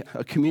a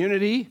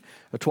community,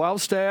 a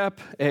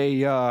 12-step,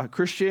 a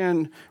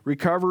Christian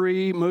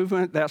recovery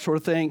movement, that sort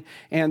of thing.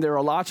 And there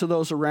are lots of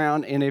those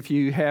around. And if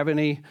you have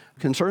any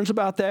concerns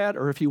about that,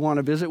 or if you want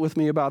to visit with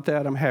me about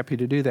that, I'm happy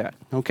to do that.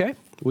 Okay?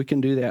 We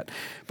can do that.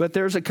 But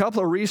there's a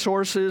couple of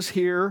resources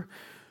here.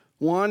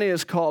 One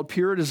is called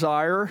Pure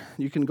Desire.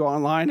 You can go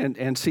online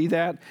and see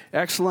that.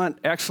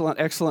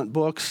 Excellent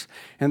books.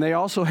 And they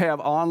also have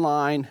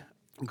online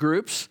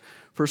groups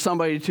for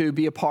somebody to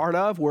be a part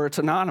of where it's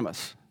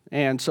anonymous.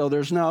 And so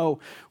there's no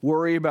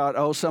worry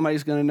about,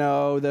 somebody's going to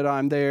know that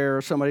I'm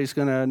there, somebody's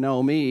going to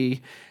know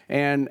me.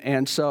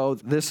 And so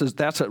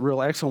that's a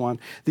real excellent one.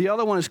 The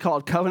other one is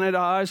called Covenant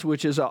Eyes,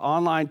 which is an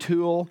online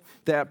tool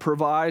that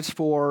provides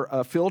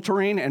for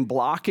filtering and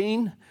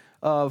blocking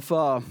of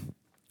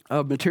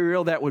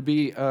material that would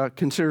be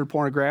considered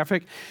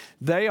pornographic.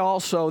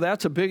 That's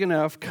a big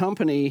enough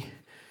company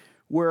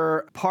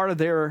where part of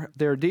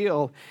their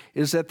deal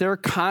is that they're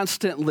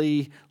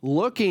constantly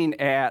looking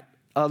at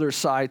other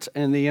sites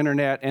in the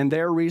internet, and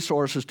their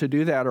resources to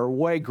do that are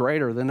way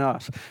greater than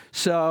us.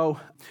 So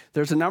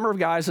there's a number of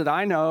guys that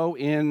I know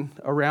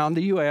around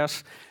the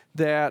U.S.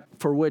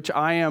 for which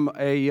I am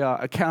a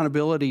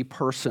accountability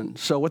person.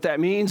 So what that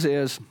means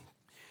is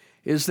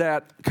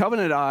that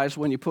Covenant Eyes,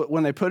 when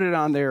they put it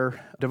on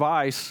their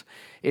device,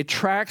 it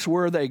tracks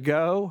where they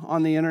go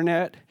on the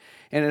internet,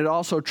 and it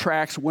also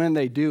tracks when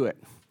they do it.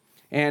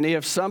 And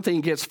if something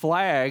gets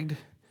flagged,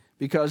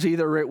 because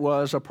either it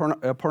was a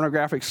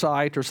pornographic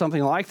site or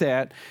something like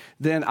that,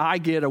 then I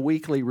get a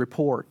weekly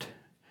report.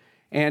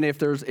 And if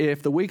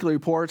the weekly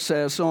report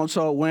says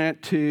so-and-so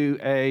went to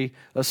a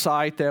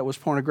site that was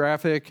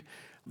pornographic,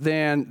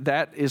 then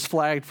that is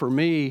flagged for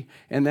me,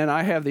 and then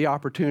I have the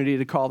opportunity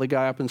to call the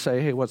guy up and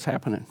say, hey, what's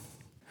happening?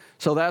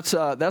 So that's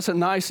a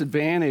nice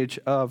advantage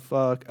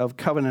of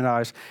Covenant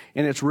Eyes,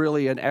 and it's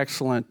really an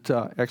excellent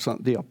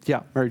deal.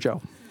 Yeah, Mary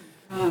Jo.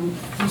 You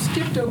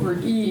skipped over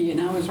E,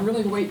 and I was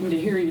really waiting to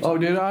hear you. Oh,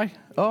 did I?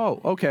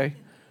 Oh, okay.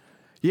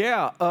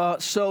 Yeah,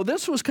 so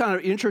this was kind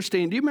of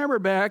interesting. Do you remember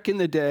back in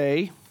the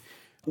day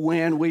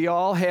when we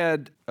all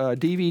had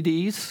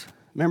DVDs?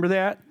 Remember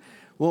that?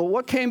 Well,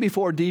 what came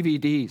before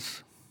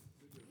DVDs?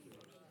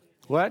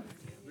 What?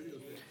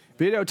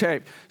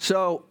 Videotape.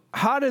 So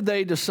how did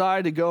they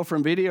decide to go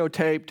from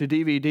videotape to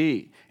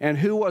DVD? And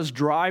who was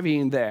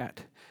driving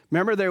that?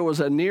 Remember, there was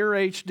a near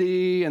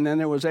HD, and then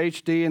there was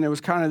HD, and there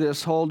was kind of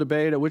this whole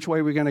debate of which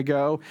way we're going to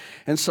go.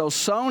 And so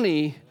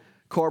Sony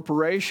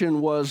Corporation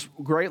was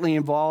greatly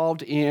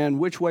involved in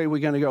which way we're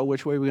going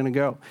to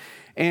go,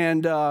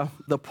 And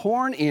the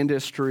porn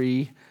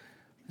industry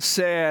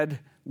said,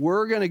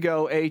 we're going to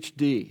go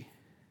HD.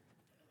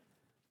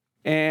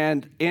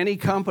 And any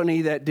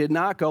company that did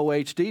not go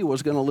HD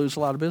was going to lose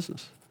a lot of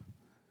business.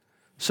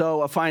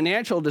 So a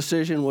financial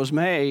decision was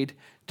made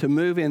to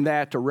move in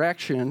that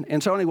direction,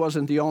 and Sony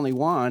wasn't the only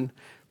one,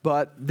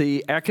 but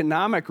the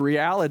economic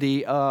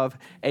reality of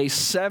a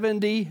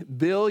 $70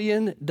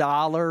 billion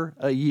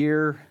a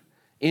year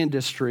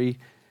industry,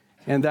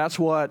 and that's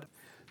what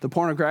the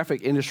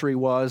pornographic industry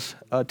was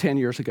 10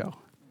 years ago,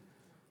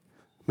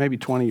 maybe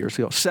 20 years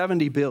ago,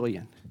 $70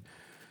 billion.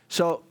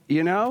 So,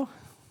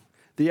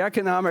 the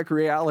economic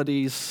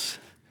realities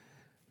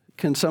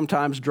can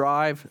sometimes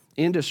drive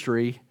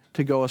industry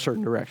to go a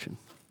certain direction.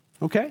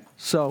 Okay?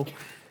 So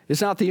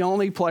it's not the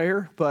only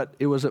player, but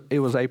it was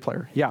a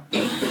player. Yeah.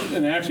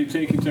 And actually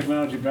taking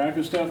technology back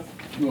a step,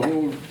 the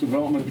whole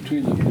development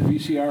between the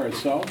VCR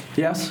itself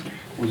Yes?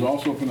 was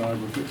also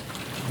pornography.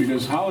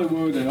 Because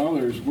Hollywood and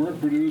others weren't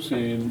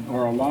producing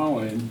or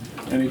allowing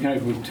any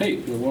type of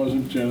tape that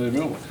wasn't generally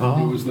available.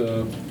 It was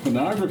the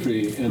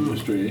pornography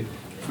industry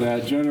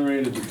that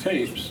generated the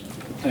tapes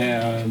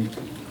and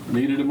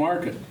needed a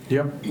market.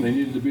 Yep. They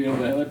needed to be able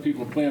to let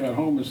people play them at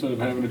home instead of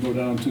having to go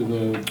down to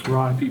the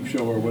Right. peep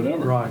show or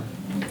whatever. Right.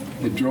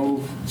 It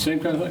drove, same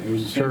kind of thing. It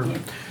was the same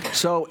thing.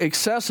 So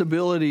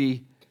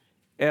accessibility,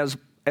 as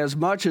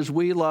much as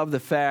we love the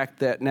fact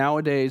that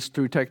nowadays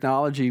through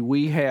technology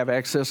we have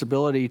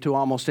accessibility to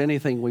almost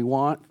anything we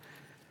want,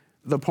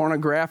 the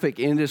pornographic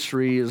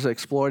industry is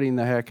exploiting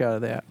the heck out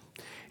of that.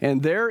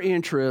 And their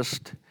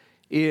interest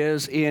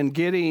is in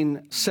getting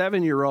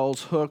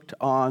 7-year-olds hooked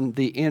on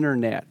the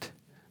internet.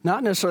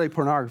 Not necessarily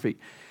pornography,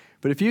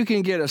 but if you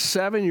can get a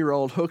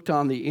 7-year-old hooked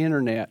on the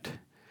internet,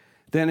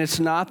 then it's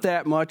not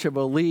that much of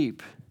a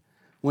leap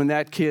when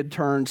that kid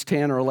turns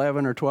 10 or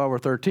 11 or 12 or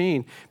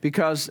 13,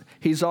 because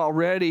he's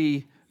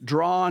already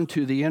drawn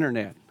to the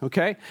internet,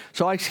 okay?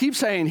 So I keep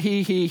saying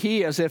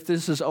he, as if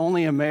this is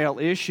only a male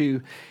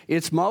issue.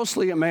 It's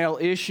mostly a male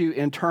issue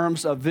in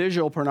terms of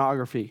visual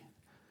pornography.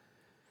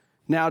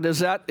 Now, is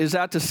that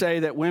to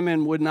say that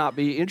women would not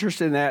be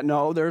interested in that?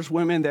 No, there's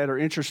women that are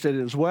interested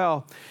as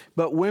well.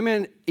 But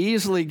women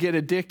easily get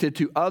addicted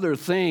to other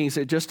things.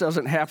 It just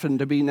doesn't happen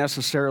to be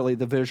necessarily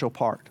the visual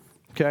part,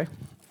 okay?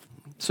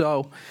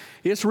 So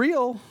it's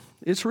real,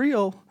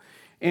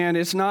 and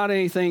it's not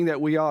anything that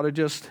we ought to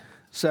just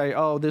say,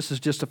 oh, this is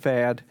just a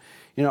fad.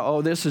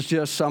 Oh, this is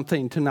just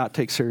something to not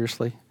take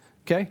seriously.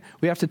 Okay?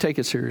 We have to take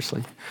it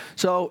seriously.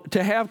 So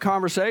to have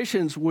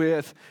conversations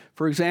with,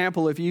 for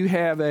example, if you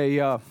have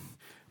a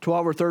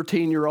 12 or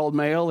 13-year-old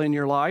male in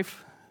your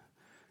life,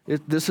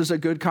 this is a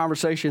good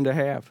conversation to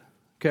have.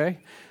 Okay?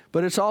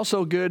 But it's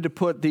also good to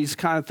put these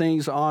kind of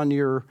things on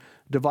your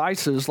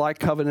devices like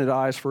Covenant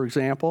Eyes, for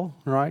example,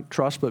 right?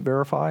 Trust but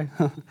verify,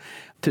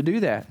 to do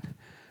that.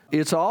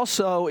 It's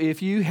also,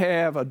 if you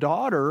have a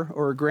daughter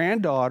or a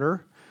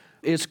granddaughter,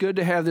 it's good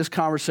to have this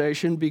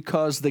conversation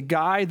because the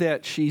guy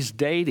that she's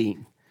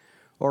dating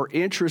or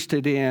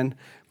interested in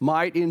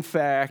might, in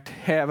fact,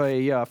 have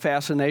a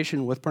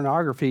fascination with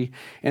pornography,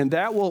 and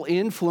that will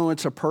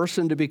influence a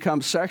person to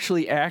become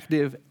sexually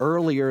active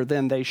earlier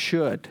than they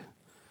should,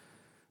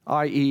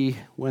 i.e.,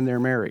 when they're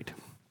married.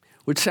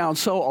 Which sounds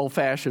so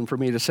old-fashioned for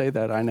me to say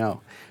that, I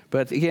know.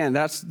 But again,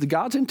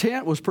 God's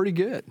intent was pretty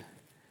good.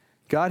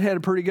 God had a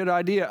pretty good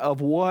idea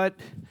of what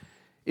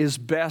is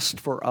best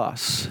for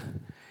us.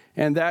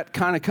 And that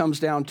kind of comes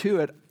down to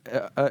it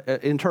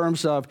in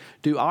terms of,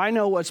 do I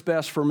know what's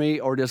best for me,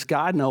 or does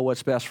God know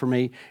what's best for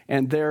me?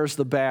 And there's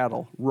the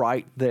battle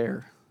right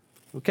there.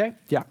 Okay?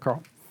 Yeah,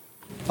 Carl.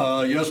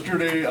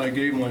 Yesterday, I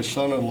gave my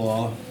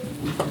son-in-law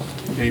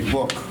a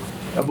book.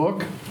 A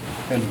book?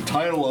 And the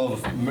title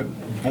of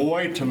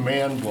Boy to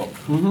Man Book.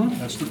 Mm-hmm.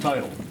 That's the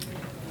title.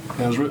 And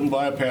it was written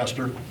by a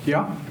pastor.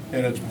 Yeah.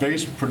 And it's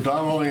based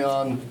predominantly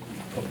on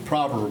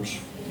Proverbs.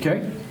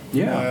 Okay.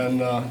 Yeah.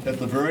 And at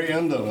the very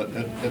end of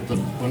it,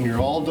 when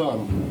you're all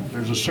done,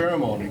 there's a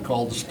ceremony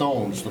called the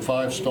Stones, the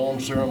 5 Stone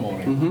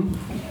Ceremony.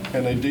 Mm-hmm.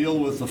 And they deal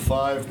with the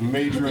 5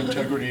 major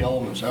integrity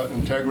elements: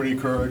 integrity,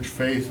 courage,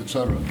 faith,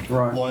 etc.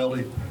 Right.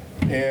 Loyalty.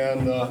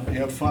 And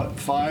you have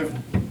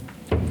 5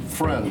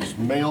 friends,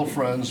 male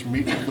friends,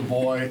 meet with the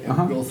boy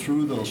and go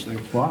through those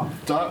things. Wow.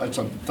 It's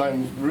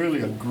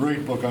really a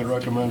great book. I'd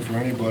recommend for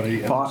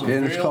anybody.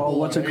 And it's called,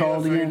 what's it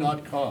called again?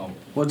 AFA.com.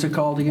 What's it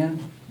called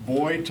again?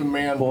 Boy to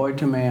Man. Boy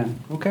to Man.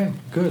 Okay,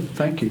 good.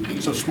 Thank you.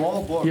 It's a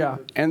small book. Yeah,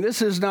 and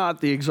this is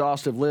not the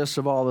exhaustive list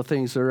of all the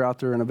things that are out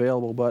there and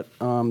available, but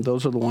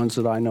those are the ones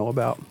that I know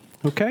about.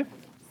 Okay?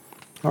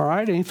 All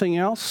right, anything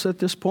else at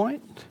this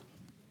point?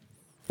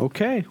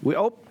 Okay.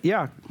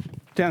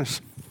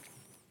 Dennis.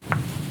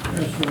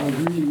 Yes, I was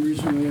reading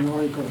recently an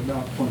article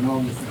about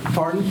pornography.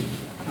 Pardon?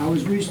 I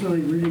was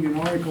recently reading an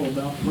article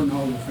about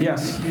pornography.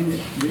 Yes. In the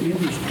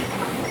industry.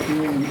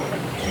 And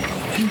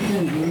 2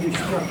 things really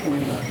struck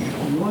me.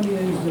 One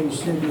is they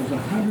said there's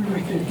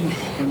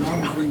 150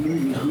 pornography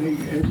movies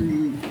made every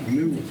week,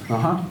 new ones.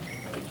 Uh-huh.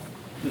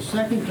 The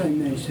second thing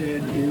they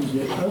said is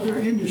that other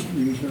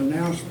industries are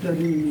now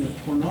studying the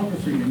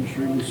pornography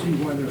industry to see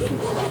why they're so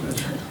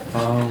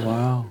successful. Oh,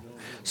 wow.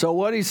 So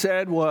what he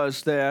said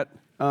was that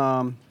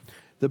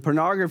the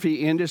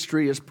pornography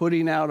industry is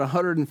putting out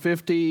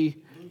 150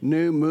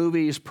 new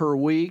movies per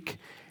week,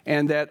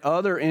 and that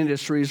other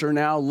industries are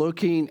now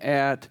looking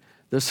at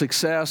the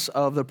success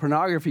of the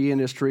pornography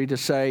industry to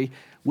say,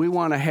 we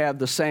want to have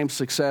the same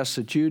success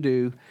that you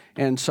do,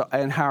 and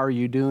how are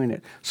you doing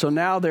it? So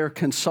now they're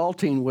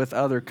consulting with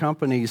other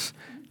companies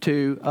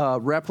to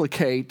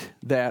replicate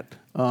that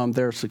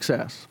their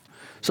success.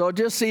 So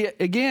just see,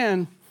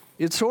 again,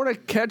 it sort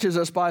of catches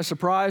us by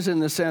surprise in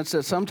the sense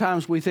that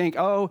sometimes we think,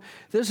 oh,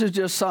 this is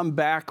just some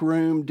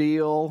backroom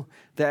deal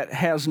that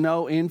has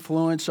no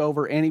influence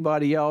over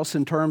anybody else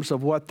in terms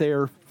of what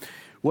their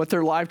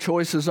life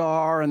choices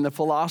are and the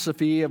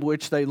philosophy of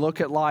which they look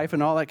at life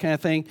and all that kind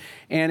of thing.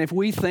 And if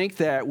we think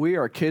that, we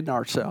are kidding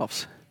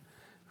ourselves.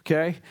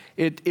 Okay?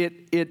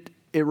 It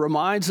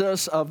reminds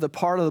us of the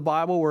part of the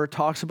Bible where it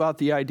talks about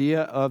the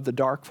idea of the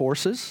dark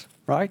forces,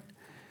 right?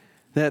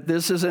 That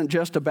this isn't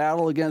just a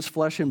battle against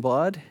flesh and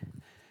blood,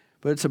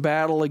 but it's a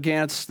battle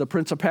against the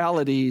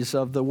principalities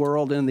of the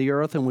world and the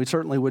earth, and we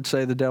certainly would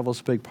say the devil's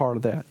a big part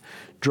of that,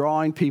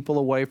 drawing people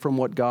away from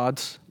what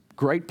God's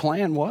great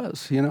plan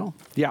was, you know?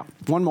 Yeah,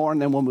 one more and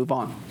then we'll move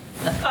on.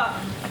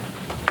 I'm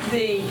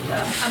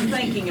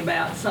thinking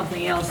about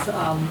something else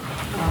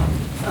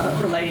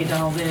related to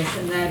all this,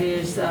 and that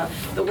is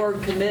the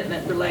word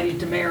commitment related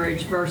to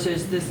marriage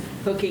versus this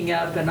hooking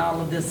up and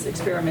all of this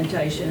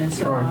experimentation and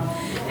so on.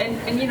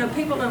 And you know,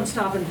 people don't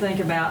stop and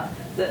think about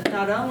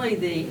not only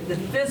the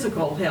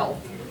physical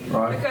health,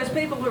 because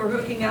people who are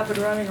hooking up and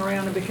running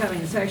around and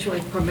becoming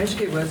sexually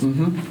promiscuous,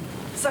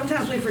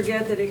 sometimes we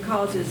forget that it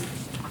causes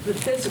the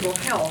physical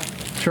health.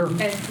 Sure.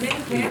 And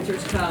many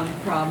cancers come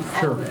from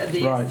all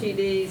the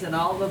STDs and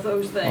all of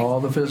those things. All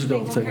the physical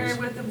People things. carry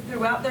with them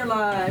throughout their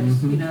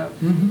lives, you know,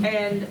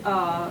 and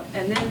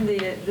then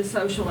the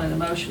social and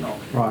emotional.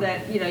 Right.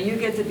 That, you know, you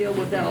get to deal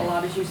with that a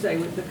lot, as you say,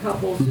 with the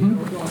couples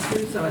who are going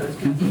through some of those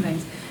kinds of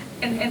things.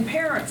 And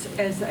parents,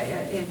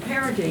 in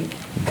parenting,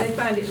 they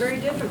find it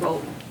very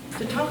difficult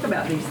to talk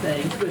about these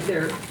things with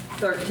their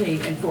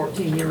 13 and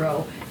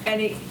 14-year-old.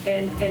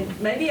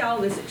 And maybe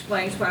all this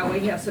explains why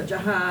we have such a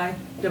high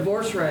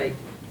divorce rate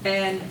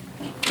and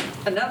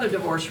another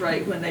divorce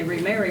rate when they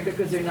remarry,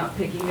 because they're not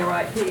picking the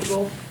right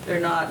people. They're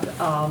not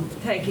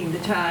taking the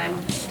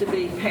time to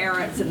be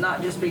parents and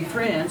not just be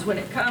friends when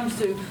it comes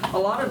to a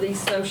lot of these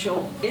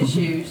social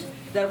issues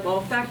that will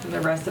affect them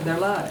the rest of their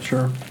lives.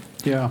 Sure.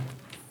 Yeah.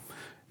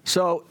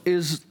 So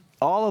is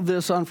all of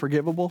this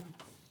unforgivable?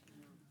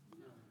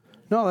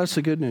 No, that's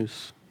the good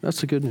news. That's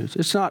the good news.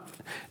 It's not.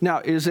 Now,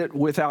 is it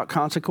without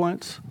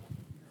consequence?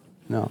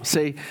 No.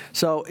 See,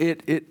 so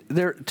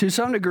there to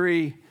some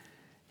degree,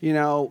 you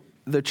know,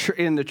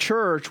 in the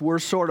church we're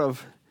sort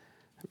of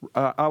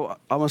I want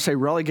to say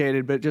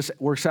relegated, but it just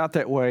works out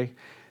that way,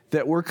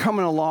 that we're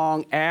coming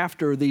along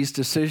after these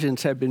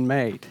decisions have been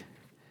made.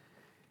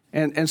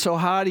 And so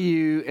how do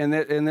you, and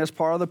that's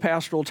part of the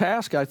pastoral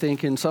task, I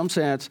think, in some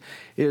sense,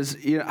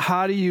 is, you know,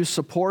 how do you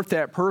support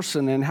that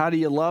person, and how do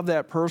you love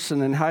that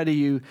person, and how do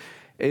you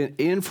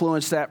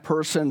influence that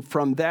person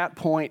from that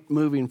point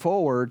moving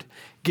forward,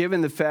 given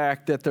the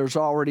fact that there's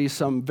already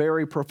some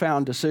very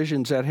profound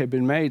decisions that have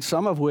been made,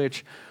 some of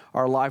which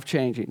are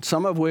life-changing,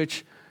 some of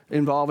which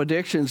involve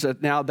addictions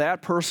that now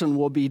that person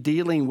will be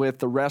dealing with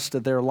the rest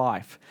of their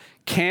life.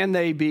 Can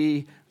they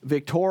be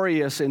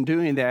victorious in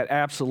doing that?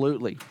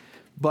 Absolutely.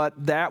 But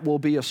that will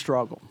be a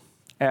struggle.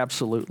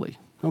 Absolutely.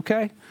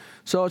 Okay?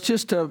 So it's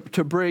just to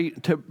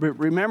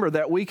remember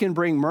that we can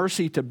bring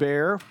mercy to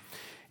bear.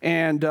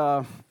 And,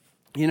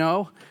 you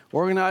know,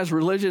 organized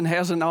religion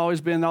hasn't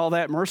always been all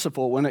that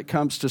merciful when it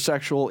comes to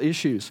sexual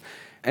issues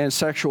and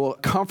sexual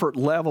comfort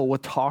level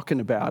with talking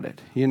about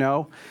it, you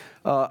know.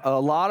 A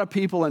lot of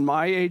people in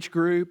my age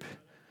group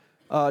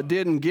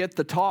didn't get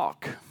the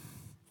talk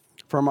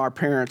from our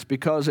parents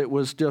because it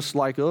was just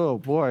like, oh,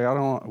 boy,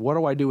 what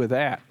do I do with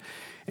that?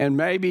 And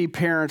maybe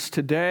parents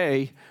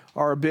today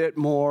are a bit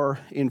more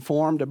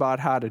informed about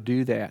how to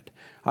do that.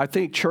 I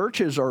think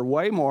churches are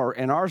way more,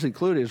 and ours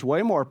included, is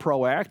way more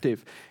proactive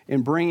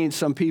in bringing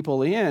some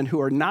people in who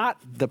are not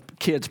the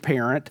kid's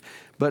parent,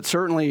 but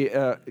certainly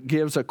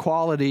gives a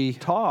quality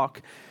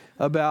talk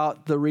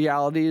about the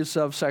realities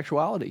of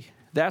sexuality.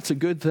 That's a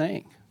good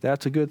thing.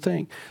 That's a good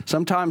thing.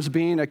 Sometimes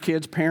being a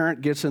kid's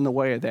parent gets in the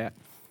way of that,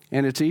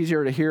 and it's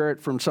easier to hear it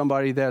from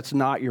somebody that's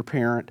not your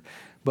parent,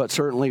 but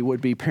certainly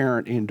would be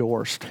parent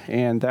endorsed,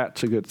 and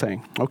that's a good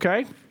thing.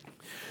 Okay?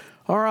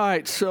 All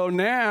right, so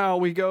now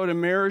we go to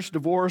marriage,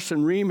 divorce,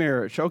 and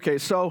remarriage. Okay,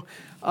 so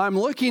I'm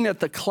looking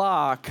at the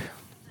clock,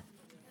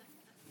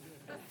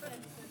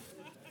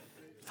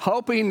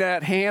 hoping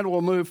that hand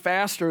will move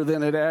faster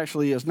than it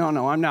actually is. No,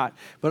 I'm not.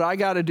 But I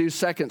got to do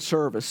second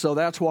service, so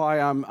that's why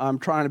I'm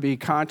trying to be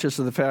conscious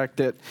of the fact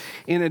that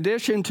in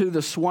addition to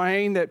the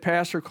swaying that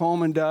Pastor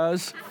Coleman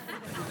does,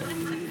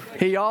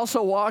 he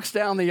also walks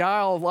down the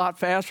aisle a lot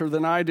faster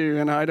than I do,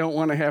 and I don't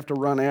want to have to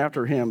run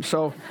after him.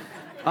 So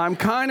I'm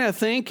kind of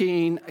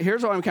thinking,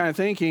 here's what I'm kind of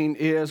thinking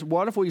is,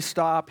 what if we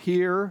stop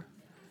here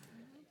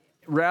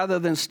rather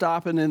than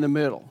stopping in the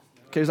middle?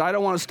 Because I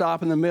don't want to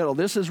stop in the middle.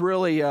 This is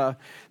really,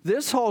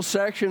 this whole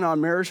section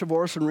on marriage,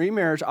 divorce, and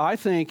remarriage, I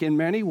think in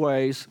many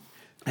ways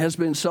has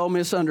been so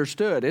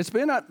misunderstood. It's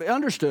been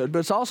understood, but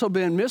it's also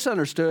been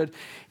misunderstood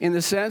in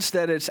the sense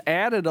that it's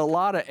added a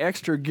lot of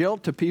extra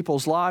guilt to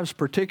people's lives,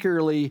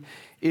 particularly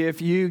if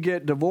you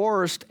get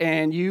divorced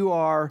and you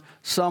are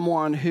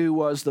someone who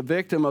was the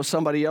victim of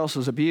somebody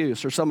else's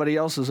abuse or somebody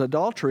else's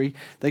adultery.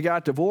 They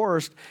got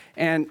divorced,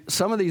 and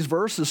some of these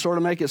verses sort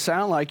of make it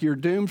sound like you're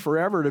doomed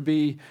forever to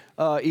be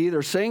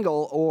either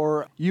single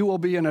or you will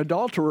be an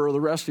adulterer the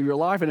rest of your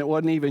life, and it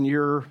wasn't even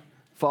your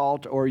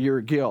fault or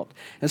your guilt.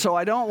 And so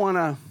I don't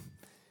want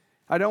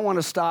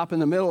to stop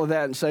in the middle of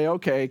that and say,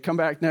 okay, come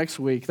back next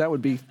week. That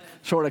would be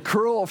sort of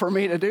cruel for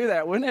me to do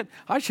that, wouldn't it?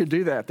 I should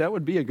do that. That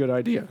would be a good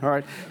idea. All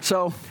right.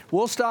 So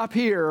we'll stop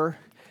here,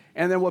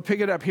 and then we'll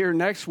pick it up here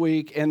next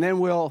week, and then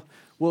we'll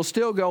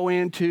still go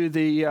into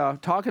the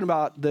talking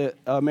about the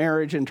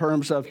marriage in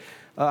terms of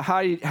how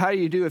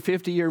you do a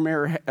 50-year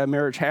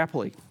marriage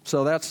happily.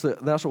 So that's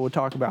what we'll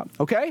talk about.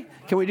 Okay?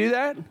 Can we do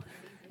that?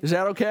 Is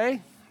that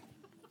okay?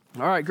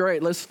 All right,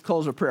 great. Let's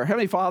close with prayer.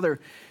 Heavenly Father,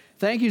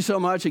 thank you so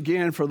much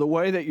again for the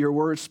way that your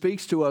word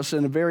speaks to us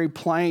in a very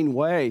plain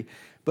way,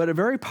 but a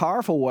very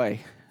powerful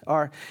way.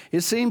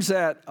 It seems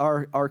that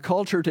our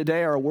culture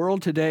today, our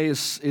world today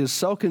is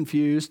so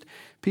confused.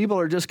 People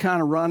are just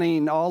kind of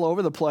running all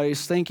over the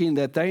place thinking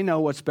that they know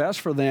what's best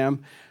for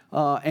them,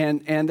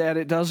 and that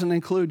it doesn't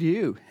include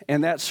you.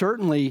 And that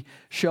certainly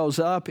shows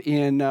up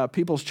in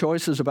people's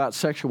choices about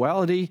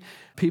sexuality,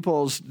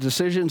 people's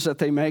decisions that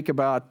they make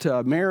about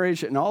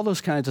marriage, and all those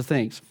kinds of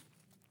things.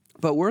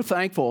 But we're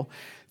thankful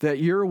that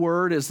your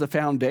word is the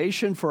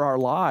foundation for our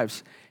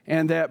lives,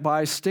 and that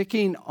by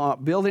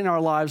building our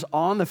lives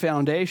on the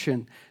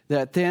foundation,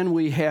 that then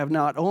we have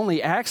not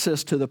only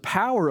access to the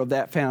power of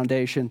that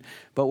foundation,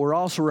 but we're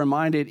also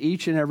reminded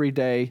each and every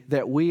day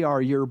that we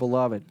are your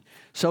beloved.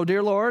 So,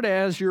 dear Lord,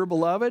 as your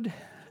beloved,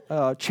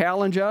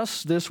 challenge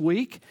us this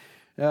week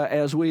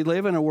as we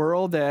live in a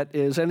world that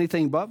is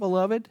anything but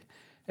beloved,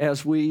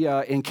 as we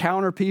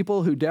encounter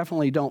people who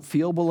definitely don't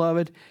feel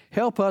beloved.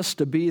 Help us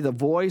to be the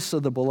voice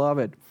of the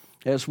beloved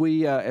as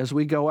we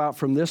go out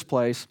from this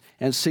place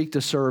and seek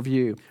to serve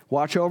you.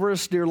 Watch over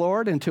us, dear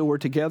Lord, until we're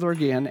together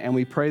again, and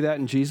we pray that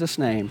in Jesus'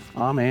 name.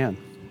 Amen.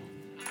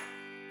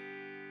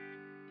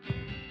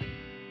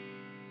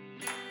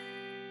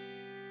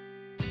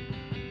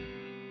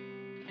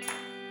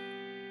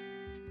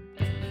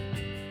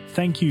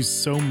 Thank you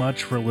so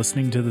much for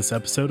listening to this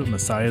episode of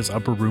Messiah's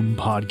Upper Room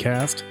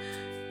podcast.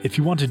 If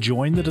you want to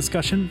join the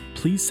discussion,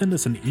 please send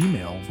us an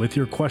email with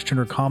your question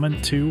or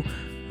comment to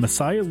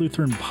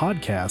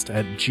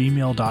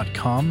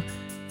messiahlutheranpodcast@gmail.com,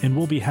 and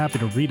we'll be happy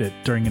to read it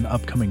during an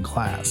upcoming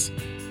class.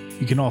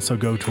 You can also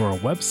go to our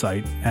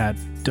website at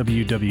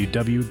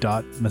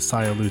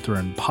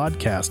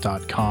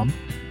www.messiahlutheranpodcast.com,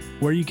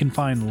 where you can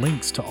find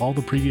links to all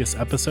the previous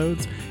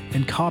episodes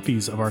and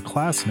copies of our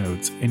class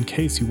notes in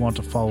case you want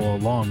to follow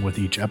along with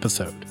each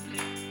episode.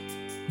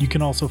 You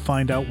can also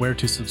find out where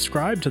to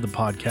subscribe to the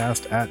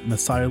podcast at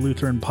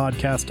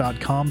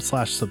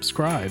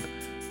messiahlutheranpodcast.com/subscribe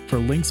for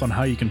links on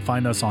how you can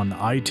find us on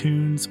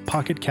iTunes,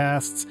 Pocket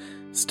Casts,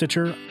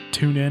 Stitcher,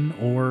 TuneIn,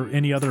 or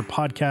any other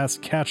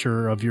podcast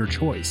catcher of your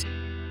choice.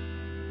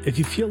 If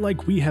you feel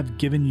like we have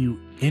given you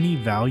any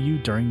value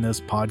during this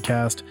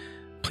podcast,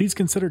 please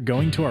consider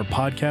going to our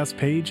podcast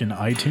page in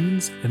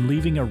iTunes and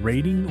leaving a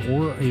rating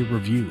or a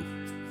review.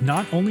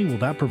 Not only will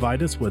that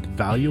provide us with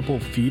valuable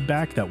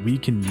feedback that we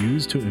can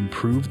use to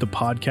improve the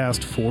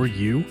podcast for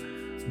you,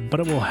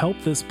 but it will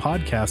help this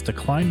podcast to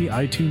climb the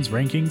iTunes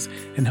rankings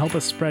and help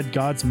us spread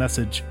God's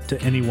message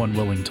to anyone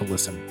willing to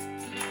listen.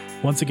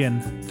 Once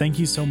again, thank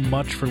you so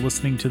much for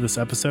listening to this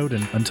episode,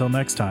 and until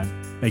next time,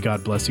 may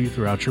God bless you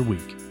throughout your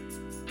week.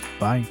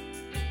 Bye.